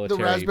military.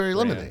 The raspberry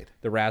brand. lemonade.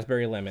 The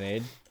raspberry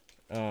lemonade.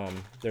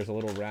 There's a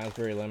little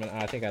raspberry lemon.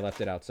 I think I left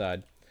it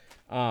outside.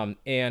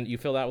 And you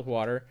fill that with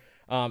water.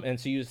 And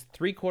so you use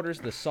 3/4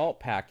 of the salt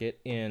packet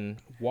in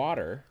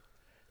water,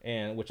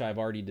 which I've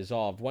already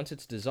dissolved. Once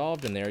it's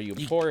dissolved in there, you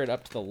pour it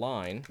up to the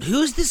line.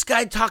 Who's this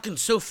guy talking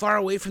so far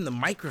away from the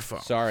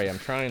microphone? Sorry, I'm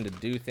trying to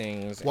do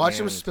things. Watch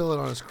him spill it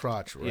on his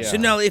crotch. Right? Yeah. So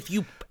now, if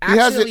you he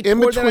has it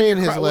in pour that on between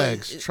your his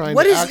legs, trying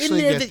what to is actually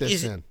in there get that this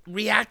is in.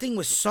 reacting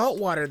with salt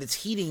water that's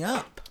heating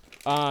up?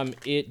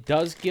 It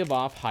does give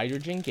off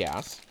hydrogen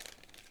gas.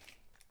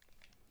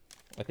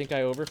 I think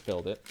I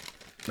overfilled it.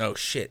 Oh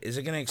shit! Is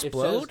it gonna It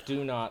explode? says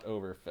do not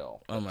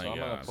overfill. Oh my I'm gonna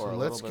God. pour So a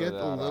let's little get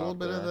bit a of that little out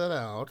bit of there. that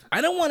out. I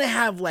don't want to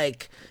have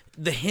like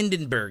the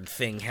Hindenburg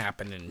thing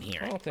happening here.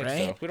 I don't think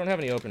right? so. We don't have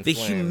any open The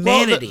flames.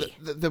 humanity.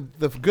 Well,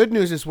 the good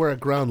news is we're at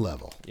ground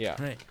level. Yeah.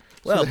 Right. So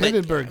Well, the but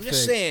Hindenburg I'm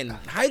just thing- saying,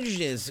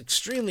 hydrogen is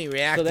extremely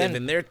reactive, then-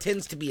 and there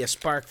tends to be a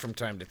spark from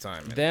time to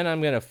time. Then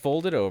I'm gonna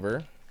fold it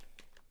over.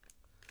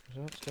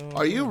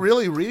 Are you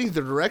really reading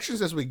the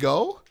directions as we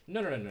go?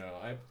 No.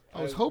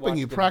 I was hoping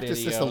you watched the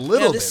practiced this a video.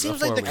 little bit. This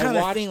seems like the before we-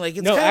 kind of thing, like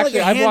it's No, kind of actually,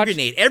 like a I've hand watched-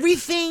 grenade.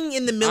 Everything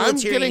in the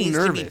military getting needs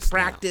to be nervous now.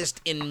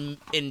 practiced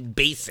in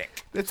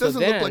basic. It So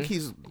doesn't look then like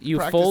he's you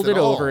practiced fold at it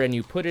over all. and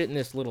you put it in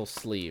this little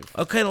sleeve.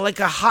 Okay, like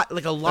a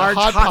large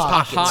Hot hot Pocket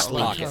pocket Hot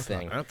sleeve. pocket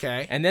thing.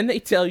 Okay. And then they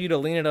tell you to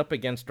lean it up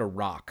against a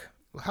rock.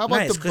 How about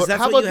Nice, the 'cause that's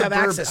how what about you the have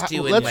bourbon? access to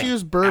in, Let's like,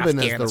 use bourbon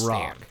as the Afghanistan.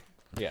 rock.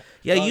 Yeah.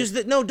 Yeah, use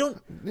the don't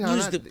No,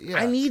 use not- the. yeah.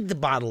 I need the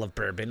bottle of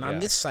bourbon on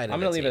this side of it. I'm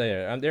gonna leave it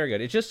there. They're good.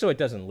 It's just so it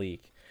doesn't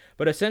leak.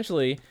 But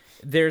essentially,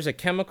 there's a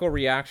chemical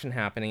reaction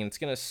happening, and it's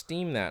gonna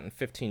steam that in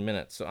 15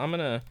 minutes. So I'm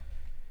gonna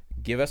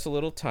give us a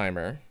little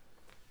timer.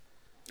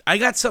 I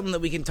got something that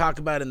we can talk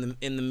about in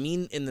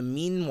the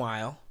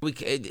meanwhile.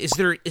 Is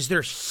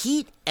there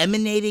heat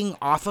emanating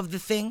off of the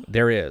thing?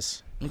 There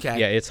is. Okay.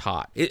 Yeah, it's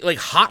hot. Like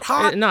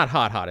hot? Not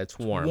hot. It's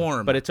warm.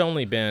 Warm. But it's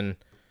only been.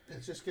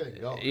 It's just getting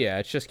going. Yeah,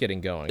 it's just getting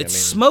going. It's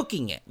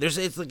smoking it.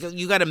 It's like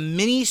you got a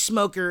mini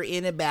smoker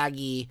in a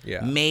baggie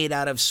made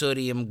out of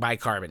sodium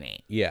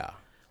bicarbonate. Yeah.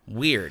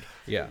 Weird.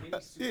 Yeah.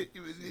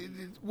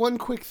 One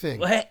quick thing.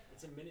 What?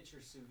 It's a miniature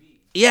sous vide.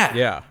 Yeah.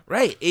 Yeah.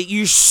 Right.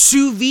 You're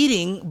sous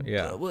videing.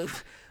 Yeah.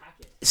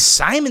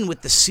 Simon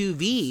with the sous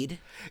vide.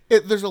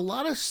 There's a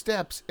lot of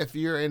steps if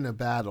you're in a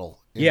battle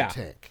in a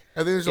tank.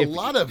 And there's a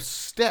lot of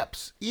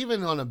steps,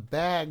 even on a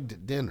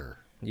bagged dinner.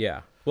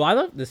 Yeah. Well, I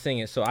love this thing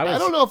is so I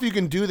don't know if you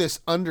can do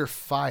this under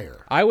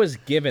fire. I was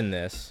given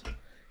this,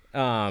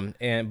 but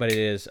it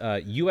is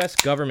U.S.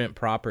 government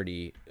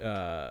property.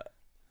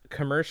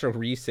 Commercial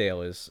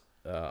resale is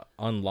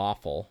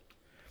unlawful,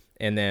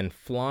 and then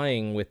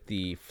flying with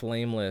the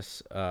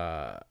flameless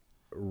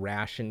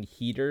ration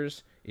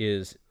heaters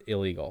is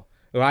illegal.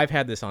 Well, I've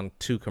had this on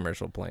 2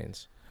 commercial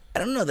planes. I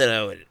don't know that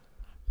I would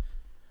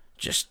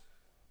just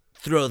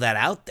throw that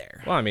out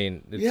there. Well, I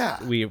mean,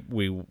 Yeah. we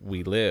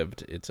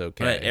lived. It's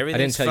okay. Right, I didn't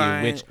everything's tell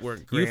fine. you which.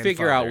 We're You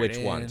figure out grandfathered which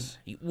in. ones.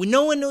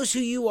 No one knows who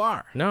you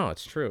are. No,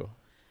 it's true.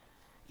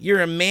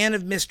 You're a man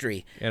of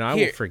mystery. And I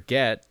Here, will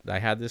forget I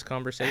had this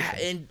conversation.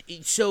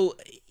 And so,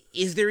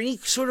 is there any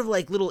sort of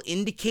like little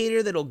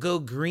indicator that'll go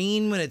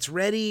green when it's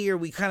ready, or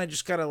we kind of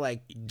just gotta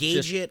like gauge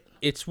Just- it?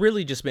 It's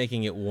really just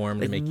making it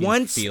warm to make you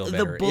Once feel the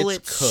better.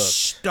 bullets It's cooked.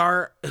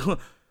 start,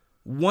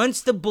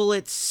 once the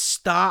bullets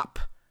stop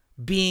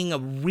being a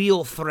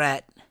real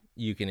threat,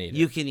 You can eat it.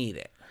 you can eat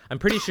it. I'm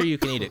pretty sure you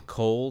can eat it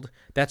cold.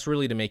 That's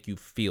really to make you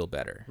feel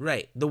better.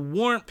 Right. The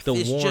warmth The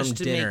is warm just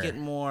to dinner make it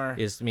more.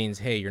 means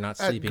hey, you're not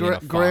At sleeping in a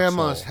foxhole.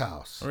 grandma's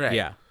house. Right.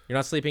 Yeah, you're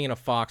not sleeping in a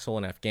foxhole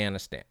in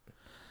Afghanistan.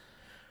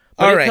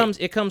 All But right.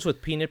 It comes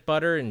with peanut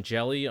butter and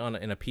jelly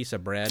in a piece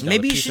of bread.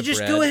 Maybe you should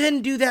just go ahead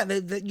and do that.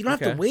 You don't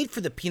have Okay. to wait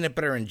for the peanut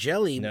butter and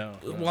jelly. No.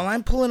 While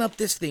I'm pulling up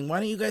this thing, why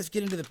don't you guys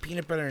get into the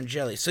peanut butter and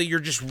jelly? So you're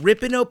just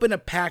ripping open a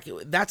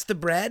packet. That's the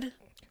bread?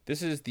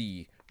 This is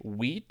the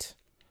wheat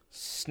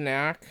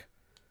snack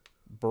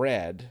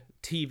bread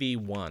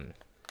TV1.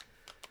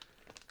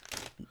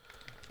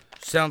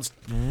 Sounds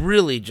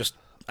really just.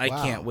 I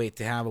Wow. can't wait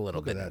to have a little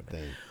Look bit. at that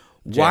thing.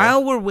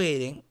 While we're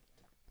waiting,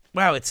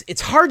 wow, it's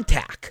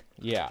hardtack.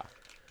 Yeah.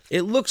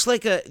 It looks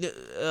like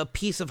a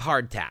piece of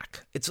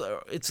hardtack.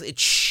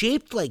 It's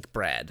shaped like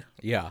bread,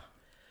 Yeah.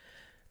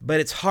 but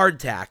it's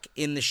hardtack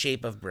in the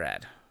shape of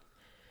bread.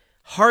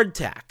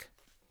 Hardtack.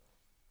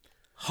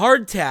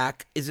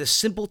 Hardtack is a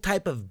simple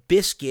type of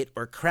biscuit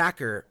or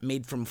cracker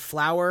made from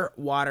flour,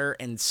 water,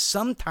 and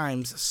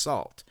sometimes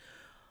salt.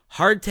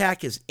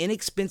 Hardtack is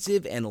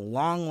inexpensive and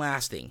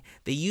long-lasting.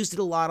 They used it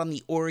a lot on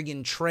the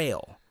Oregon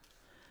Trail.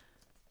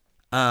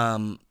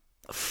 Frodo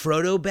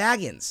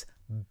Baggins,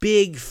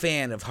 big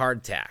fan of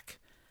hardtack.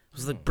 It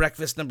was like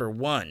breakfast number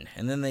 1,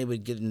 and then they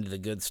would get into the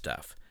good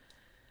stuff.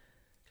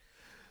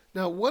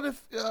 Now, what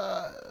if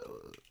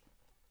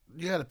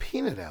you had a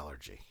peanut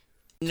allergy?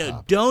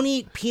 No, don't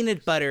eat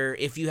peanut butter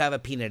if you have a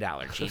peanut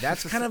allergy.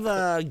 That's kind of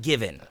a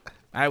given,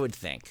 I would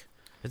think.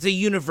 It's a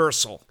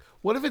universal.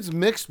 What if it's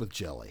mixed with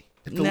jelly?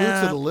 It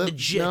dilutes it a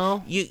little.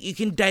 No. You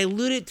can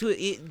dilute it to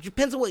it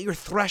depends on what your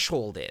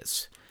threshold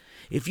is.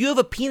 If you have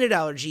a peanut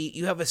allergy,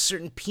 you have a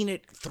certain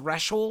peanut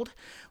threshold.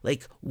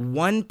 Like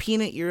 1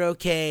 peanut, you're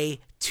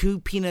okay. 2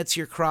 peanuts,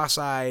 you're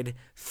cross-eyed.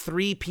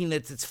 3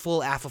 peanuts, it's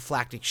full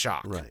anaphylactic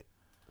shock. Right.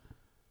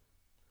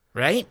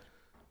 Right?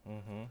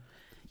 Mm-hmm.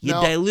 You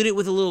Now- dilute it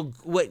with a little.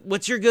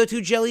 What's your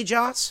go-to jelly,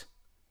 Joss?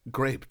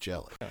 Grape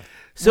jelly.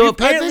 So I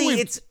apparently think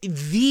it's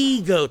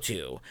the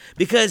go-to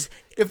because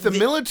If the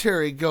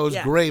military goes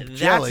grape that's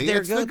jelly, their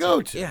it's the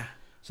go-to. Yeah.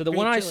 So the Grape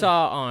one I jelly.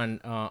 saw on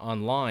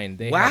online,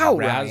 they Wow, have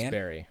Ryan.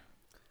 raspberry.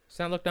 Does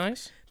that look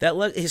nice? That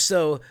look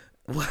so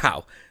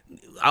wow.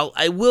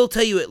 I will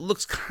tell you, it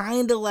looks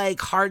kind of like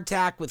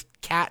hardtack with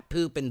cat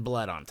poop and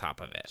blood on top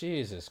of it.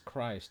 Jesus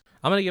Christ!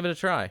 I'm gonna give it a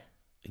try.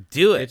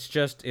 Do it.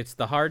 It's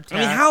the hardtack. I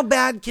mean, how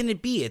bad can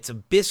it be? It's a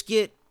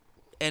biscuit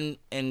and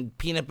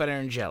peanut butter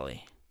and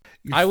jelly.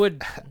 I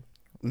would.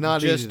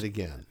 Not Just- eat it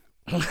again.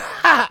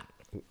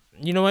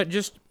 You know what?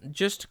 Just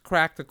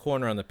crack the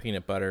corner on the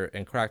peanut butter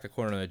and crack the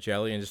corner on the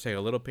jelly, and just take a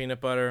little peanut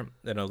butter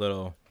and a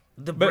little.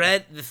 The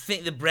bread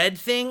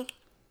thing.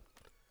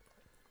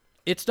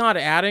 It's not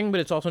adding, but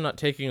it's also not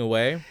taking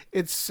away.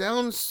 It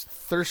sounds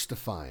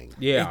thirstifying.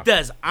 Yeah. It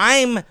does.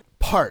 I'm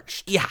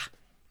Parched. yeah.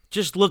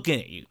 Just looking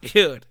at you,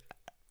 dude.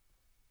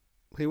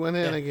 He went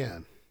in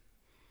again.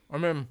 I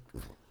mean,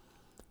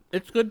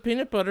 it's good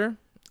peanut butter.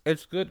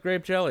 It's good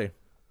grape jelly.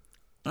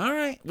 All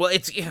right. Well,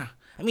 it's yeah.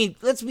 I mean,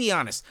 let's be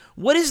honest.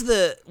 What is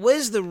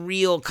the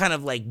real kind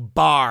of like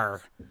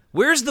bar?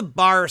 Where's the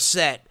bar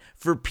set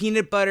for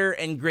peanut butter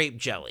and grape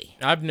jelly?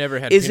 I've never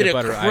had Is peanut it a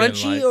butter I didn't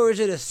crunchy like. or is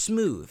it a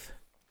smooth?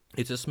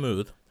 It's a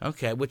smooth.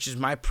 Okay, which is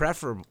my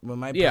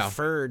Yeah.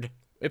 preferred.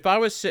 If I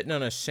was sitting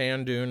on a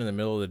sand dune in the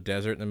middle of the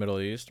desert in the Middle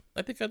East,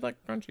 I think I'd like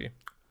crunchy.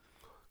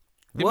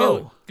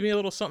 Whoa. Give me a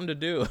little something to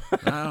do.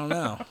 I don't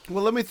know.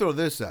 Well, let me throw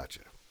this at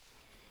you.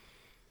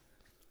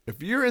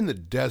 If you're in the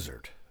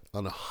desert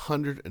on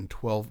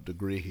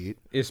 112-degree heat,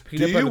 Is do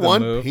peanut you butter the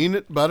want move?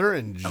 peanut butter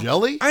and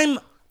jelly and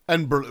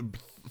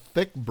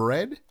thick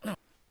bread?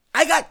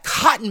 I got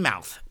cotton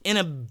mouth in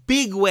a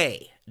big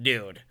way,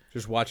 dude.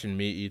 Just watching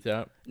me eat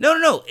that.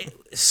 No.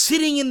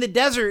 Sitting in the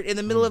desert in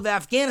the middle of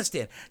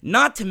Afghanistan.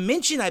 Not to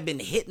mention I've been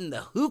hitting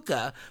the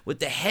hookah with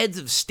the heads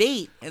of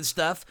state and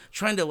stuff,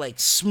 trying to like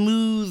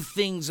smooth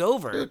things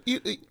over.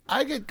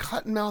 I get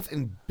cottonmouth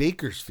in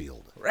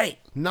Bakersfield, Right.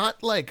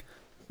 not like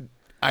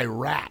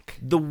Iraq.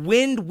 The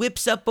wind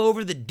whips up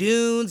over the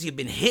dunes. You've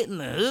been hitting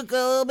the hookah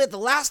a little bit. The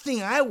last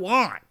thing I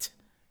want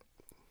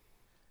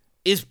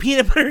is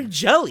peanut butter and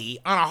jelly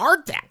on a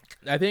hardtack.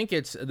 I think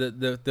it's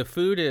the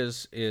food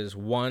is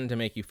one to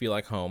make you feel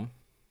like home.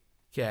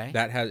 Okay.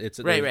 That has it's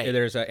Right.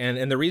 There's a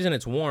and the reason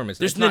it's warm is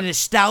There's it's the not,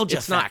 nostalgia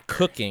It's not factor.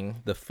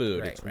 cooking the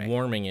food; Right, it's right.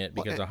 warming it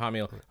because a hot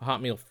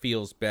meal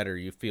feels better.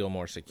 You feel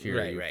more secure.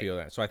 Right, you right. feel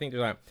that. So I think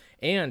there's that,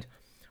 and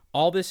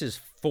all this is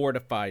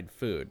fortified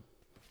food.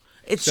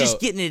 It's So- just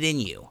getting it in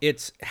you.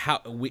 It's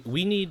how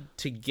we need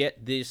to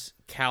get these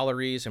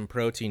calories and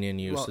protein in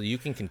you so you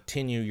can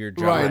continue your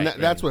job. Right, and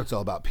that's what it's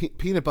all about.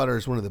 Peanut butter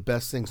is one of the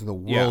best things in the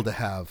world to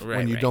have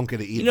when you don't get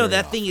to eat. You know, very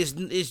that often. thing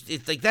is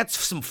it's like that's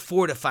some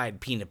fortified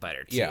peanut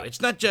butter too. Yeah.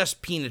 It's not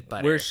just peanut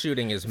butter. We're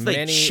shooting as it's like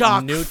many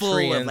chock nutrients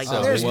full of like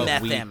of there's what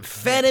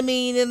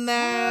methamphetamine in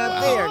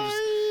that. They are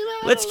just,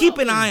 let's keep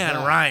an eye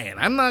on Ryan.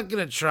 I'm not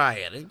gonna try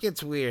it. It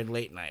gets weird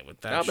late night with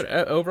that. No, shit.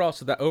 but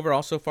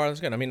overall so far that's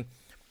good. I mean,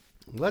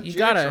 Let you Jay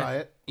gotta try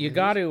it. you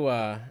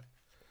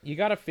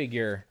gotta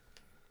figure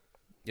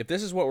if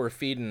this is what we're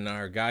feeding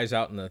our guys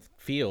out in the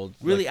field.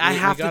 Really, like, I we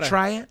have to gotta-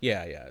 try it?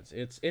 Yeah,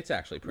 it's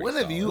actually pretty. When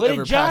have solid. you What did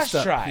ever Josh passed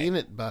up try?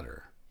 peanut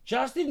butter?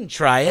 Josh didn't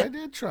try I it.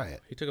 did try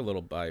it. He took a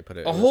little bite, put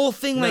it A whole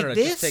thing no, like no,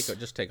 this?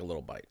 Just take a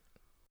little bite.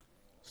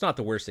 It's not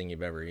the worst thing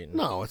you've ever eaten.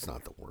 No, it's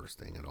not the worst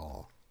thing at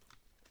all.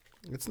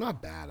 It's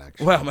not bad,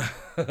 actually.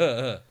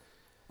 Well,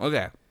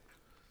 okay.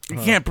 You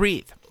can't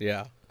breathe.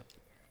 Yeah.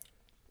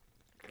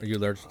 Are you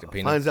allergic to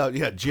peanuts? Finds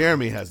out,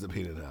 Jeremy has the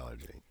peanut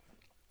allergy.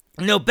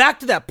 No, back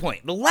to that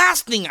point. The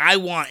last thing I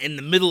want in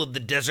the middle of the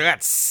desert, I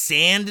got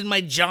sand in my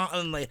jaw.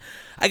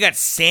 I got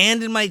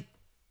sand in my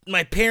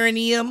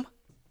perineum.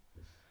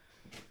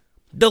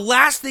 The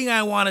last thing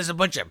I want is a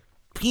bunch of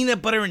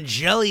peanut butter and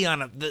jelly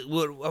on it.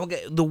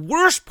 The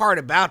worst part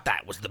about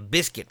that was the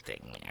biscuit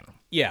thing, man.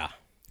 Yeah.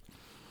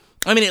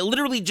 I mean, it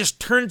literally just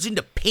turns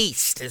into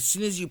paste as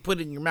soon as you put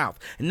it in your mouth.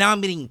 And now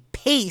I'm eating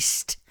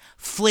paste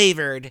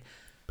flavored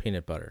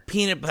Peanut butter.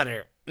 peanut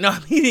butter. No,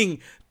 I'm eating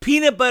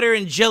peanut butter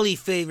and jelly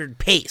flavored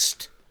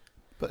paste.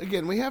 But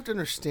again, we have to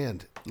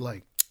understand,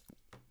 like,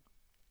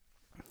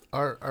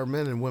 our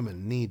men and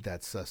women need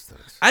that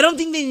sustenance. I don't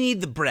think they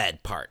need the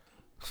bread part.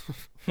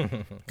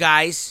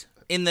 Guys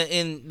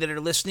that are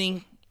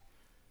listening,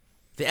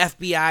 the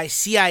FBI,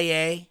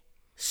 CIA,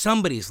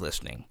 somebody's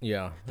listening.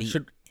 Yeah.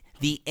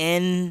 The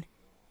N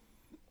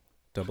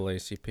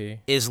AACP.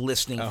 is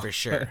listening for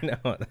sure.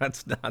 No,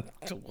 that's not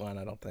the one.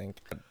 I don't think.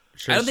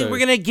 I don't think we're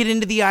gonna get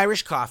into the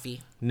Irish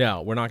coffee.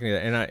 No, we're not gonna.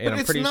 And But I'm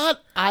it's pretty. not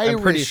I'm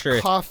pretty Irish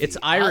sure coffee. It's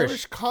Irish.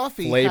 Irish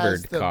coffee has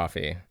flavored the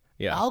coffee.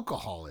 Yeah.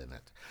 alcohol in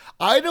it.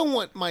 I don't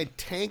want my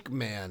tank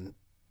man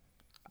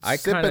I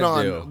sipping kinda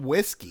on do.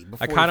 whiskey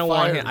before I kind of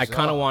want him. fires I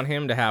kind of up. want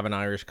him to have an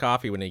Irish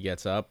coffee when he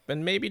gets up,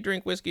 and maybe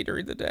drink whiskey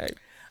during the day.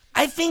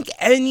 I think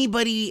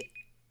anybody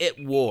at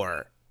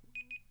war.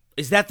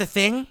 Is that the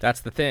thing?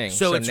 That's the thing.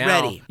 So it's now,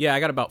 ready. Yeah, I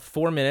got about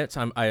 4 minutes.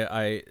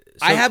 I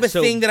have a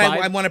thing that by-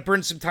 I want to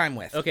burn some time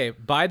with. Okay,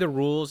 by the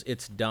rules,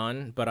 it's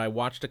done. But I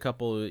watched a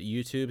couple of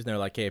YouTubes, and they're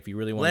like, "Hey, if you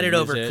really want Let to it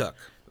use overcook.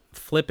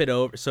 flip it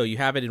over. So you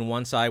have it in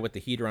one side with the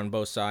heater on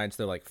both sides.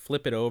 They're like,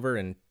 flip it over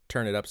and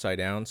turn it upside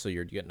down, so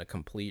you're getting a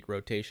complete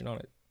rotation on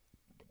it.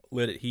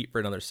 Let it heat for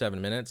another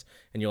 7 minutes,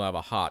 and you'll have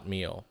a hot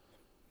meal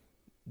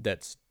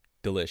that's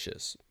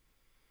delicious.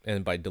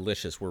 And by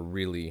delicious, we're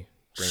really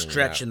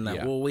Stretching them.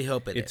 Yeah. Well, we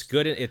hope It's is.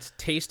 good. It's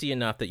tasty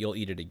enough that you'll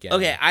eat it again.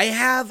 Okay, I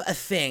have a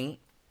thing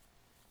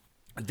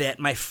that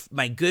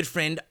my good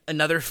friend,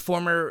 another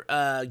former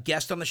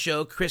guest on the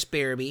show, Chris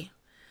Barabee,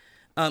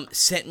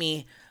 sent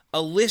me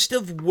a list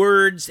of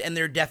words and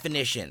their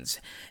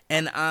definitions.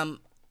 And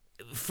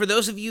for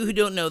those of you who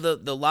don't know,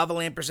 the lava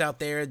lampers out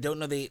there, don't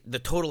know the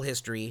total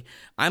history,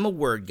 I'm a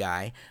word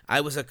guy.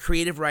 I was a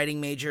creative writing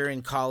major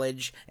in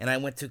college, and I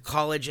went to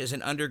college as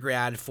an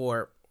undergrad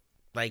for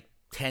like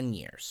 10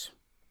 years.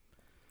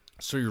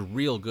 So you're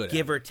real good at it.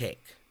 Give or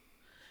take.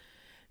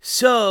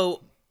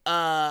 So,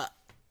 that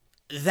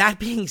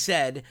being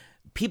said,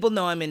 people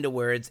know I'm into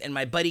words, and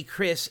my buddy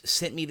Chris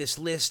sent me this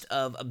list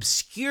of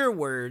obscure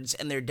words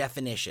and their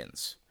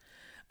definitions.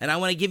 And I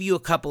want to give you a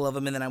couple of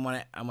them, and then I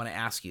want to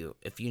ask you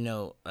if you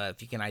know,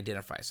 if you can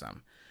identify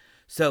some.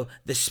 So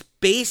the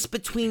space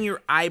between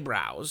your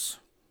eyebrows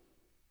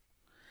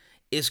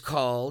is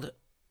called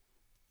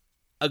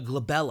a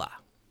glabella.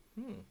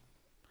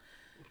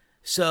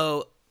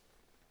 So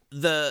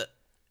the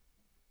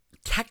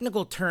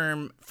technical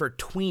term for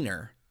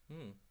tweener,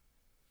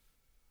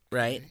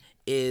 right,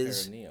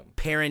 is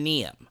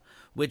perineum,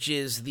 which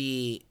is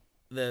the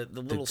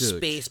little gooch.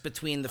 space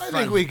between the front. I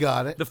think we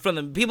got it. The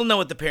front. People know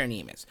what the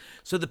perineum is.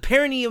 So the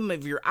perineum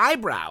of your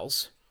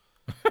eyebrows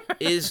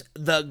is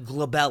the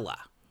glabella.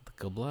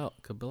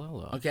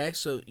 Glabella. Okay,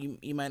 so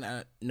you might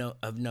not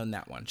have known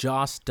that one.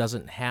 Jos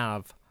doesn't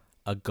have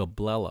a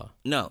glabella.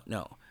 No.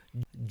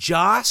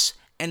 Jos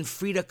and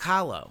Frida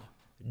Kahlo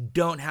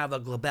don't have a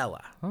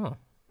glabella. Oh,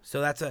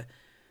 So that's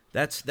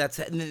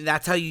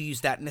how you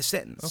use that in a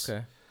sentence.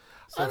 okay.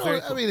 So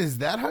I mean, is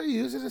that how you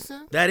use it in a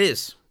sentence? that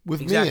is With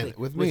me exactly in it,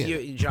 with me in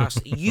you, Josh.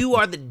 You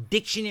are the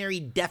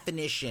dictionary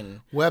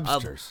definition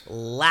Webster's. of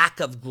lack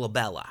of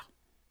glabella.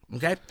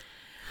 Okay,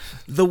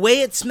 the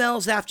way it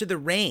smells after the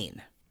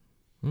rain,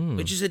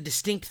 which is a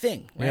distinct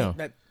thing, right?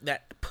 Yeah.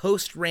 That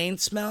post rain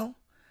smell,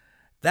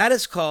 that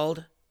is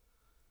called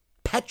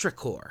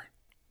petrichor.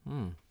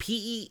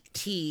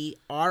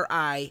 Petrichor.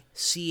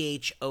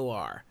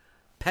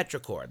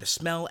 Petrichor, the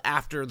smell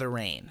after the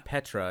rain.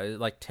 Petra,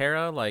 like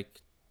terra,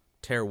 like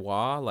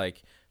terroir,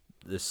 like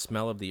the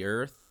smell of the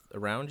earth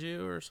around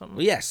you or something?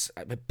 Well, yes,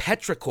 but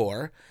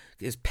petrichor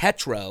is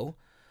petro,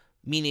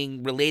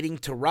 meaning relating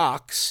to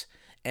rocks,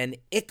 and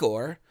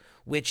ichor,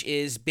 which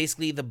is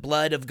basically the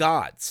blood of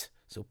gods.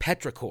 So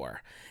petrichor.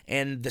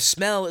 And the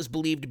smell is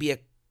believed to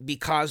be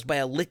caused by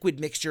a liquid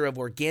mixture of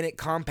organic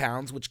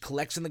compounds which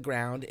collects in the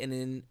ground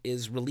and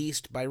is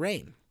released by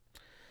rain.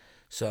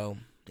 So,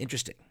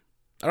 interesting.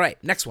 All right,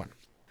 next one.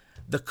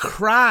 The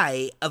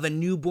cry of a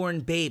newborn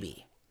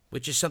baby,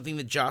 which is something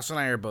that Joss and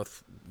I are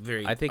both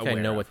very I think I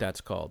aware know of. what that's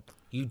called.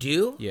 You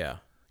do? Yeah.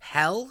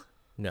 Hell?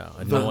 No,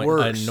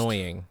 worst.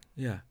 annoying.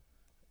 Yeah.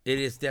 It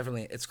is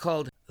definitely. It's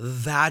called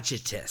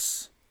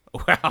vagitus.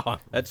 Wow,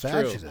 that's true.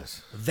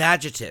 Vagitus.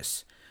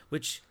 Vagitus,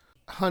 which...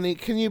 Honey,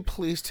 can you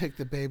please take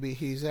the baby?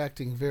 He's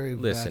acting very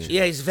Listen. vagitus.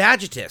 Yeah, he's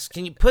vagitus.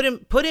 Can you put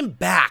him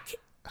back?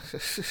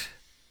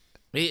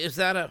 Is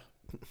that a...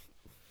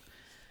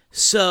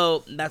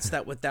 So, that's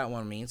what that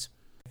one means.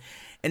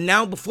 And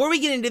now, before we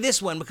get into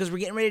this one, because we're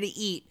getting ready to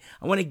eat,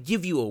 I want to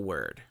give you a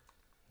word.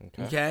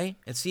 Okay?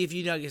 And see if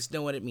you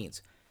know what it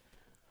means.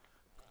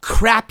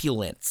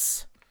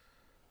 Crapulence.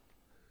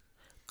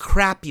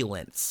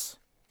 Crapulence.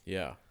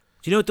 Yeah.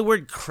 Do you know what the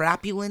word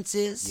crapulence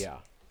is? Yeah.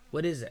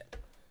 What is it?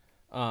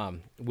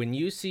 When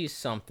you see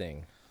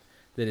something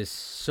that is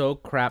so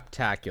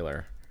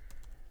craptacular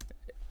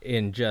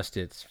in just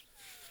its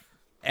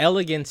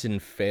elegance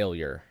and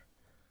failure,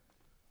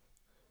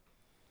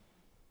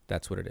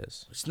 that's what it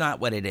is. It's not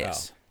what it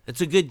is. Oh.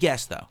 It's a good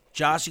guess, though.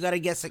 Josh, you got to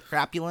guess at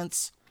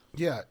crapulence?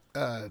 Yeah,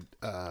 I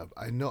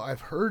know.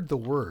 I've heard the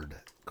word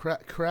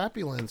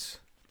crapulence.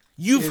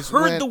 You've is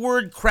heard when- the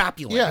word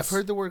crapulence. Yeah, I've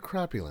heard the word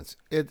crapulence.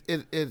 It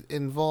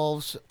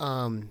involves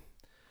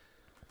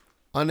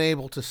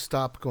unable to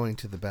stop going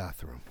to the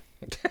bathroom.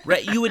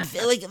 Right, you would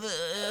like,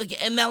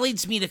 and that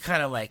leads me to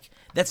kind of like,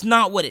 that's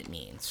not what it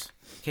means.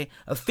 Okay,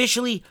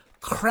 officially,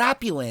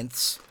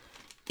 crapulence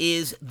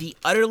is the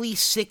utterly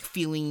sick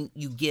feeling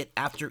you get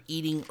after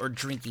eating or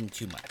drinking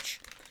too much.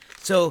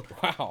 So,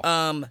 Wow.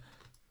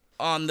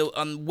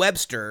 on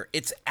Webster,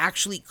 it's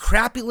actually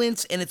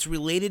crapulence and its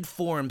related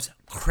forms,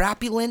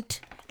 crapulent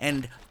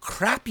and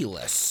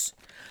crapulous,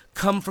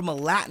 come from a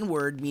Latin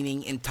word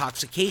meaning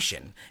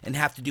intoxication and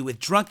have to do with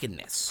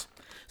drunkenness.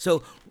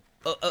 So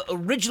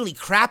originally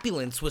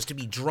crapulence was to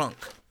be drunk.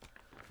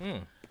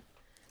 And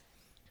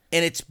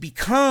it's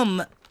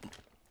become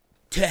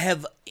to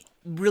have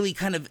really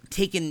kind of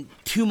taken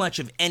too much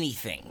of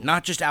anything,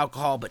 not just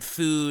alcohol, but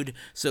food.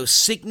 So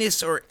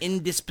sickness or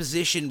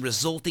indisposition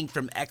resulting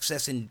from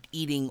excess in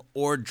eating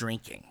or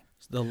drinking.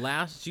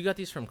 You got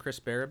these from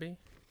Chris Barabee?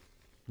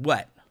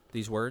 What?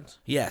 These words?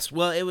 Yes.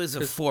 Well, it was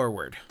a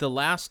forward. The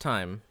last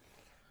time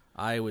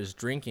I was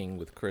drinking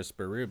with Chris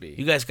Barabee,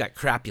 You guys got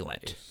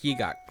crapulent. he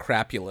got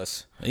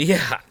crapulous.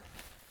 Yeah.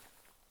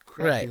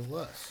 Right.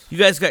 Crapulous. You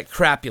guys got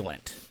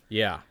crapulent.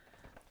 Yeah.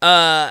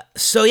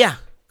 So yeah,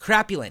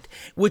 crapulent,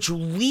 which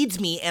leads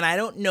me, and I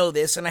don't know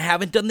this, and I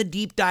haven't done the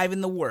deep dive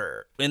in the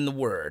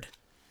word,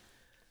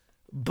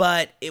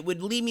 but it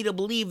would lead me to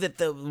believe that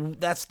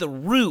that's the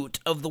root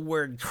of the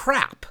word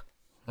crap,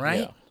 right?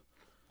 Yeah.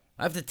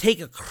 I have to take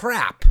a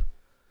crap,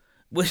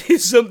 which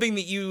is something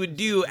that you would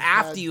do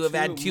after you have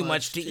had too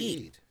much to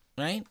eat,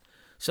 right?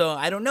 So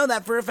I don't know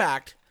that for a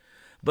fact.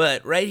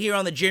 But right here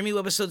on the Jeremy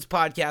Webbisodes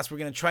podcast, we're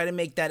going to try to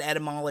make that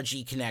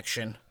etymology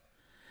connection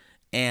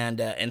and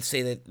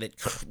say that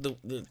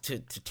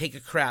to take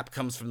a crap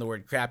comes from the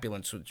word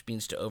crapulence, which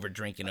means to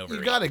overdrink and overeat.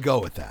 You got to go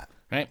with that.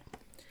 Right?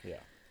 Yeah.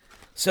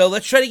 So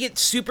let's try to get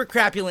super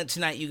crapulent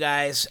tonight, you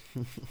guys,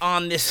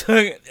 on this.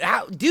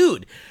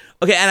 Dude.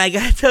 Okay, and I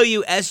got to tell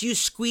you, as you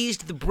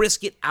squeezed the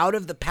brisket out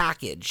of the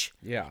package,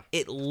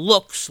 it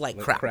looks like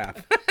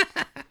crap.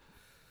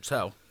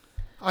 So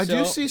I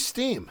do see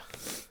steam.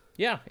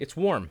 Yeah, it's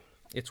warm.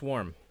 It's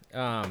warm.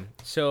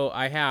 So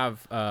I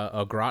have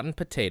au gratin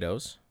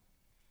potatoes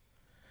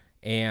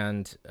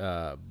and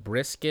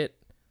brisket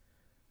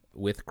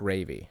with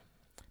gravy.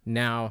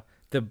 Now,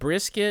 the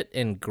brisket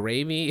and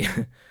gravy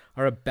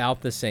are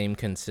about the same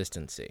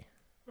consistency.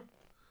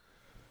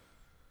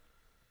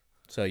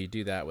 So you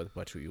do that with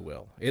what you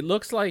will. It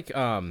looks like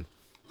the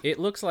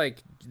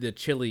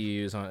chili you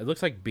use on. It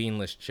looks like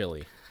beanless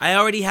chili. I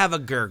already have a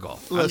gurgle.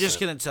 I'm just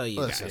gonna tell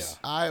you guys.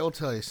 I will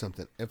tell you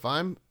something. If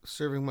I'm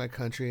serving my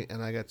country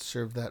and I got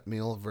served that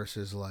meal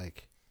versus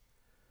like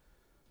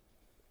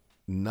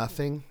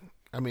nothing,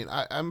 I mean,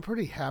 I'm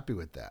pretty happy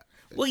with that.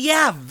 Well,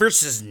 yeah,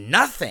 versus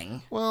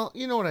nothing. Well,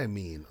 you know what I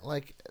mean.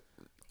 Like,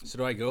 so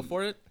do I go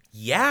for it?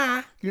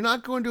 Yeah. You're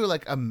not going to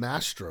like a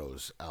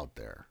Mastro's out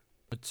there.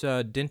 It's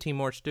Dinty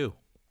Moore stew.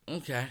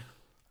 Okay.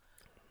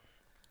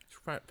 It's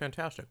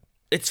fantastic.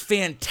 It's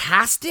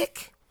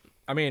fantastic?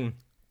 I mean,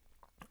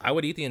 I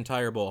would eat the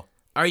entire bowl.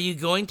 Are you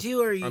going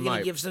to, or are you going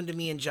to give some to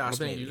me and Josh? I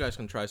think you guys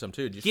can try some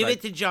too. Give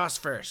it to Josh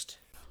first.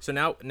 So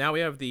now we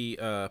have the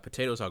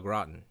potatoes au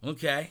gratin.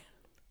 Okay.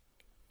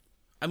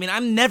 I mean,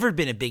 I've never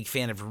been a big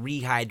fan of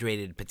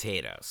rehydrated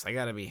potatoes. I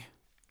gotta be.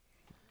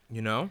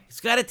 You know? It's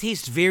gotta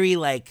taste very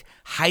like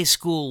high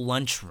school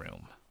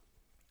lunchroom.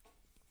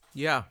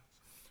 Yeah.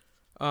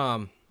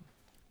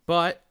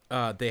 But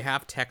they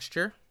have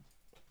texture.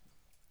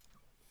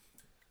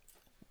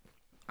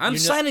 I'm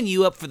signing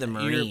you up for the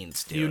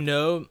Marines, dude. You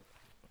know,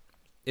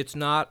 it's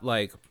not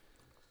like,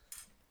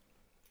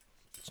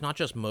 it's not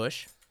just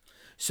mush.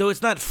 So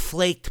it's not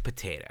flaked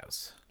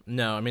potatoes.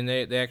 No, I mean,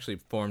 they actually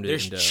formed it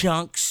into... There's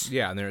chunks.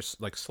 Yeah, and there's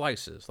like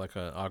slices, like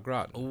a au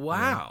gratin.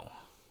 Wow.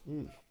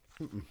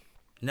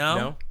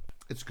 No?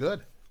 It's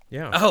good.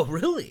 Yeah. Oh,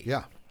 really?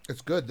 Yeah,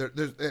 it's good.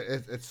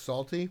 It's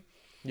salty.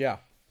 Yeah,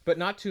 but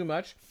not too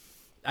much.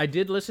 I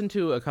did listen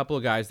to a couple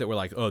of guys that were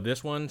like, oh,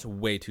 this one's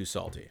way too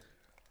salty.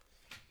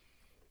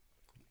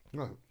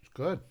 No, it's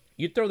good.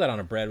 You'd throw that on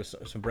a bread with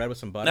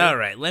some butter. All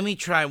right, let me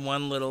try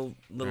one little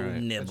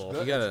right. nibble.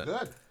 It's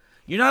good.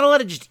 You're not allowed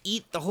to just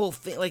eat the whole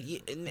thing. Like,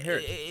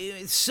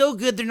 it's so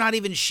good they're not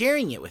even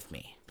sharing it with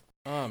me.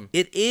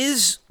 It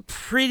is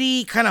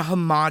pretty kind of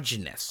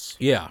homogenous.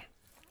 Yeah.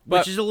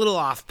 Which is a little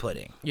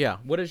off-putting. Yeah.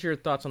 What is your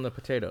thoughts on the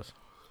potatoes?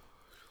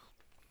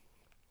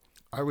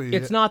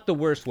 It's not the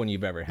worst one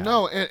you've ever had.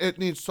 No, it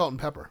needs salt and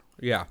pepper.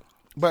 Yeah.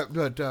 But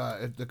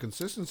the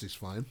consistency's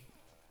fine.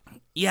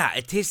 Yeah,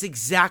 it tastes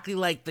exactly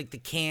like the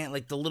can,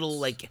 like the little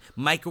like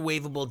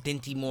microwavable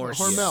Dinty Moore.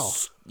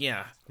 Hormel.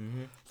 Yeah.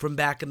 From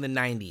back in the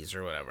 90s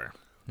or whatever.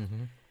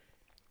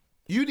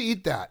 You'd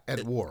eat that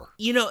at war.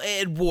 You know,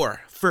 at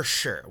war, for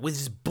sure.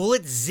 With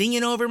bullets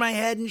zinging over my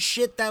head and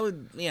shit, that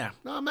would, yeah.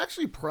 No, I'm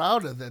actually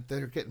proud of that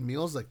they're getting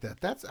meals like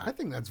that. I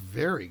think that's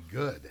very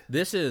good.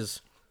 This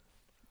is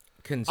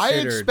considered...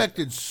 I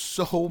expected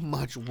so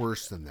much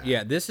worse than that.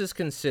 Yeah, this is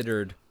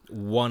considered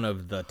one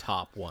of the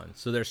top ones.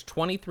 So there's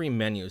 23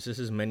 menus. This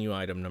is menu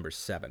item number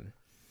 7.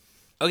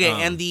 Okay,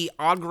 and the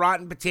au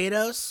gratin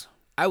potatoes,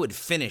 I would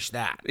finish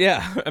that.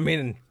 Yeah, I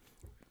mean,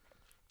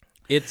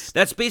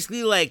 that's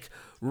basically like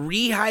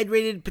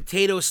rehydrated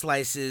potato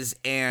slices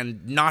and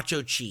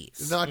nacho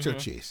cheese. Nacho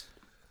cheese.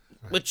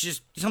 Right. Which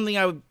is something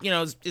I would,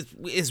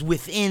 is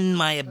within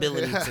my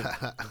ability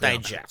to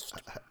digest.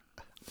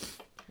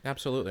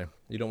 Absolutely.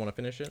 You don't want to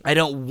finish it? I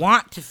don't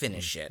want to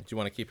finish it. Do you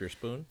want to keep your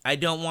spoon? I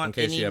don't want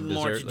any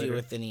more to do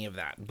with any of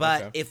that.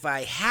 But if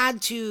I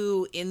had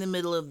to, in the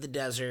middle of the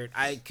desert,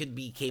 I could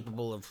be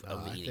capable of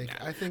eating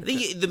that. I think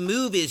the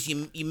move is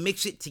you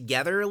mix it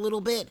together a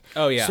little bit.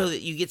 Oh, yeah. So that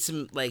you get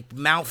some, like,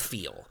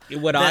 mouthfeel.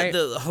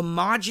 The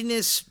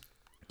homogeneous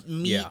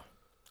meat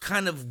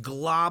kind of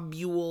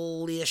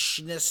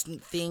globule-ishness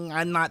thing,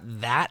 I'm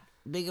not that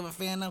big of a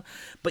fan of,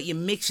 but you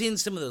mix in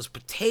some of those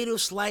potato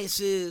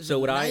slices.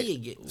 So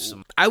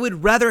I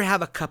would rather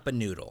have a cup of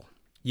noodle.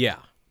 Yeah.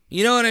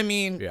 You know what I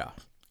mean? Yeah.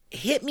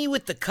 Hit me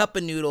with the cup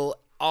of noodle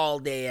all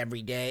day,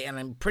 every day, and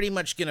I'm pretty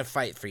much going to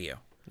fight for you.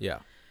 Yeah.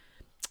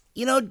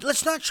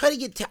 Let's not try to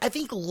get I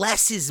think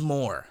less is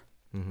more.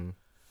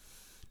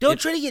 Don't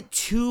try to get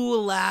too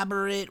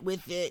elaborate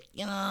with it,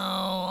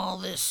 all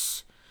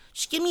this.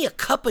 Just give me a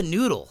cup of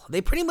noodle.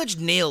 They pretty much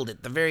nailed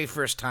it the very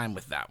first time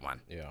with that one.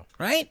 Yeah.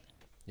 Right?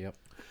 Yep.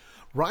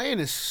 Ryan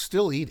is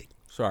still eating.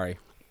 Sorry.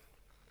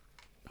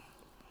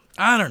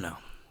 I don't know.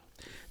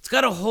 It's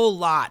got a whole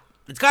lot.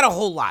 I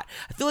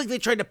feel like they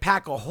tried to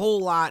pack a whole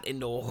lot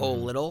into a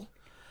whole little.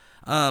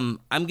 I'm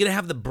going to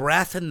have the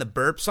breath and the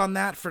burps on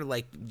that for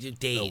like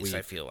days,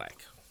 I feel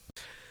like.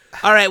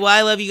 All right. Well,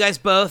 I love you guys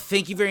both.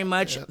 Thank you very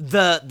much.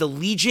 Yeah. The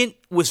Legent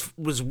was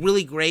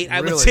really great.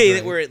 I would say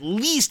that we're at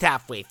least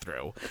halfway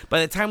through.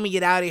 By the time we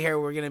get out of here,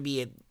 we're going to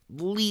be at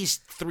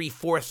least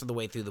 3/4 of the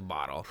way through the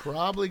bottle.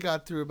 Probably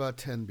got through about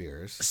 10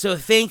 beers. So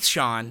thanks,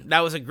 Sean.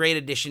 That was a great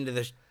addition to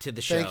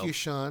the show. Thank you,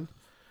 Sean.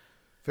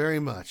 Very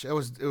much. It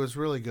was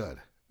really good.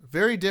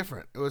 Very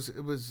different. It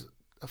was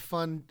a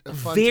fun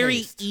very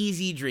taste.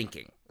 Easy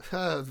drinking.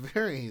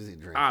 Very easy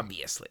drinking.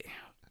 Obviously.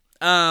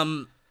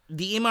 The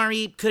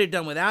MRE could have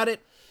done without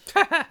it.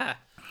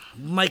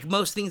 Like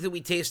most things that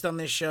we taste on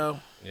this show.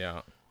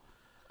 Yeah.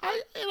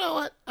 You know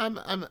what? I'm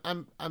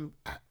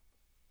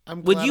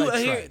Would glad you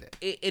I tried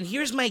it. And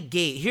here's my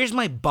gate. Here's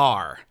my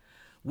bar.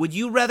 Would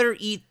you rather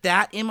eat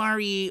that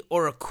MRE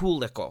or a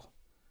Cool Lickle?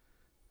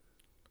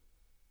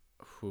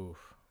 Oof.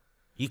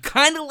 You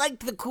kind of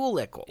liked the Cool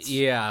Lickles.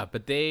 Yeah,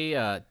 but they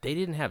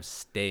didn't have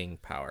staying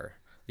power.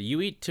 You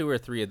eat 2 or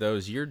 3 of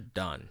those, you're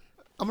done.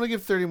 I'm going to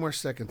give 30 more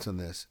seconds on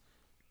this.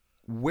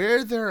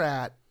 Where they're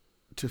at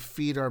to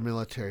feed our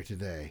military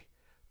today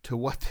to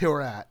what they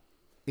were at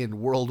in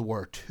World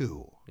War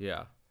II.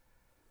 Yeah.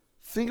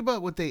 Think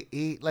about what they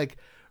ate. Like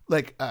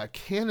a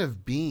can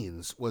of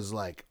beans was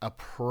like a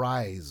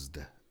prized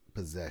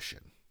possession.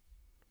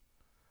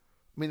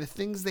 I mean, the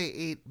things they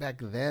ate back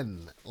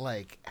then,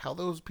 like how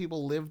those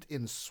people lived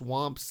in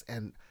swamps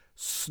and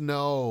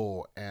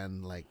snow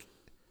and like.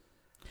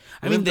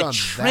 I mean, the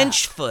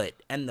trench foot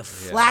and the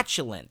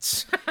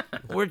flatulence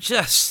were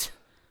just,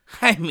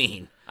 I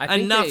think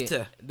enough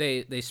to.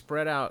 They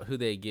spread out who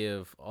they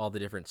give all the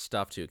different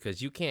stuff to,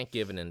 because you can't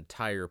give an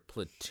entire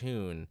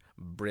platoon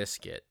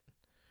brisket.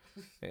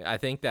 I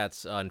think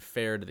that's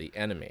unfair to the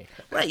enemy.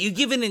 Right, you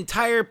give an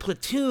entire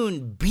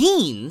platoon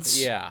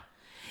beans. Yeah.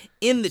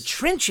 In the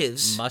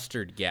trenches.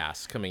 Mustard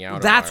gas coming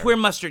out. That's where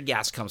mustard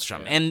gas comes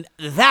from. And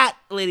that,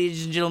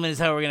 ladies and gentlemen, is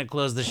how we're going to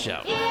close the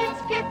show.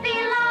 It's Piippi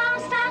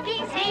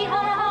Longstockings, hey ho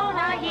ho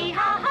la hee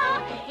ha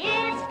ha.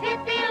 It's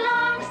Piippi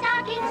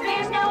Longstockings,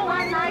 there's no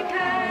one like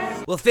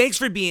her. Well, thanks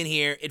for being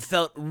here. It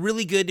felt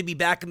really good to be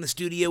back in the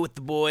studio with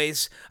the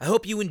boys. I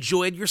hope you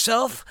enjoyed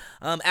yourself.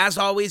 As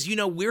always,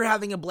 we're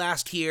having a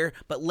blast here,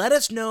 but let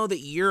us know that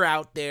you're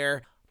out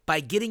there by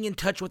getting in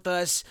touch with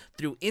us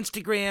through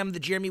Instagram,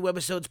 the Jeremy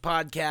Webbisodes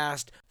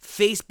Podcast,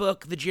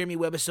 Facebook, the Jeremy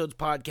Webbisodes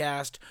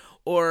Podcast,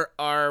 or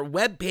our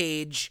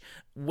webpage,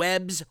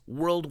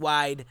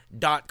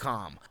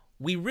 websworldwide.com.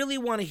 We really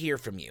want to hear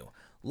from you.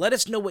 Let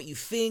us know what you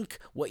think,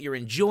 what you're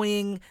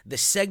enjoying, the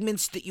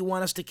segments that you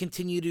want us to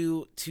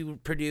continue to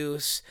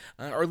produce,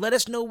 or let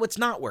us know what's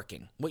not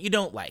working, what you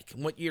don't like,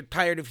 and what you're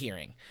tired of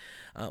hearing.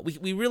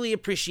 We really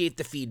appreciate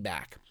the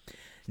feedback.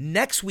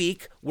 Next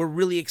week, we're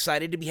really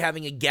excited to be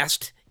having a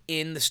guest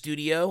in the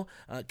studio,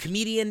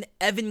 comedian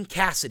Evan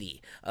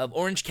Cassidy of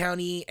Orange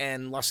County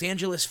and Los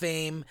Angeles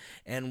fame,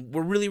 and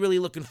we're really, really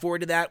looking forward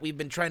to that. We've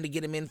been trying to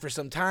get him in for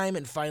some time,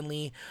 and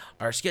finally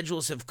our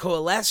schedules have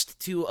coalesced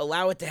to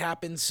allow it to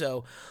happen,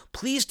 so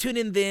please tune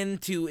in then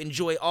to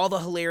enjoy all the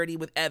hilarity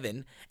with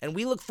Evan, and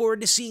we look forward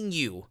to seeing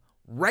you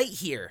right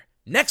here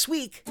next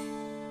week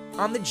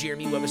on the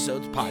Jeremy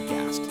Webbisodes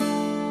Podcast.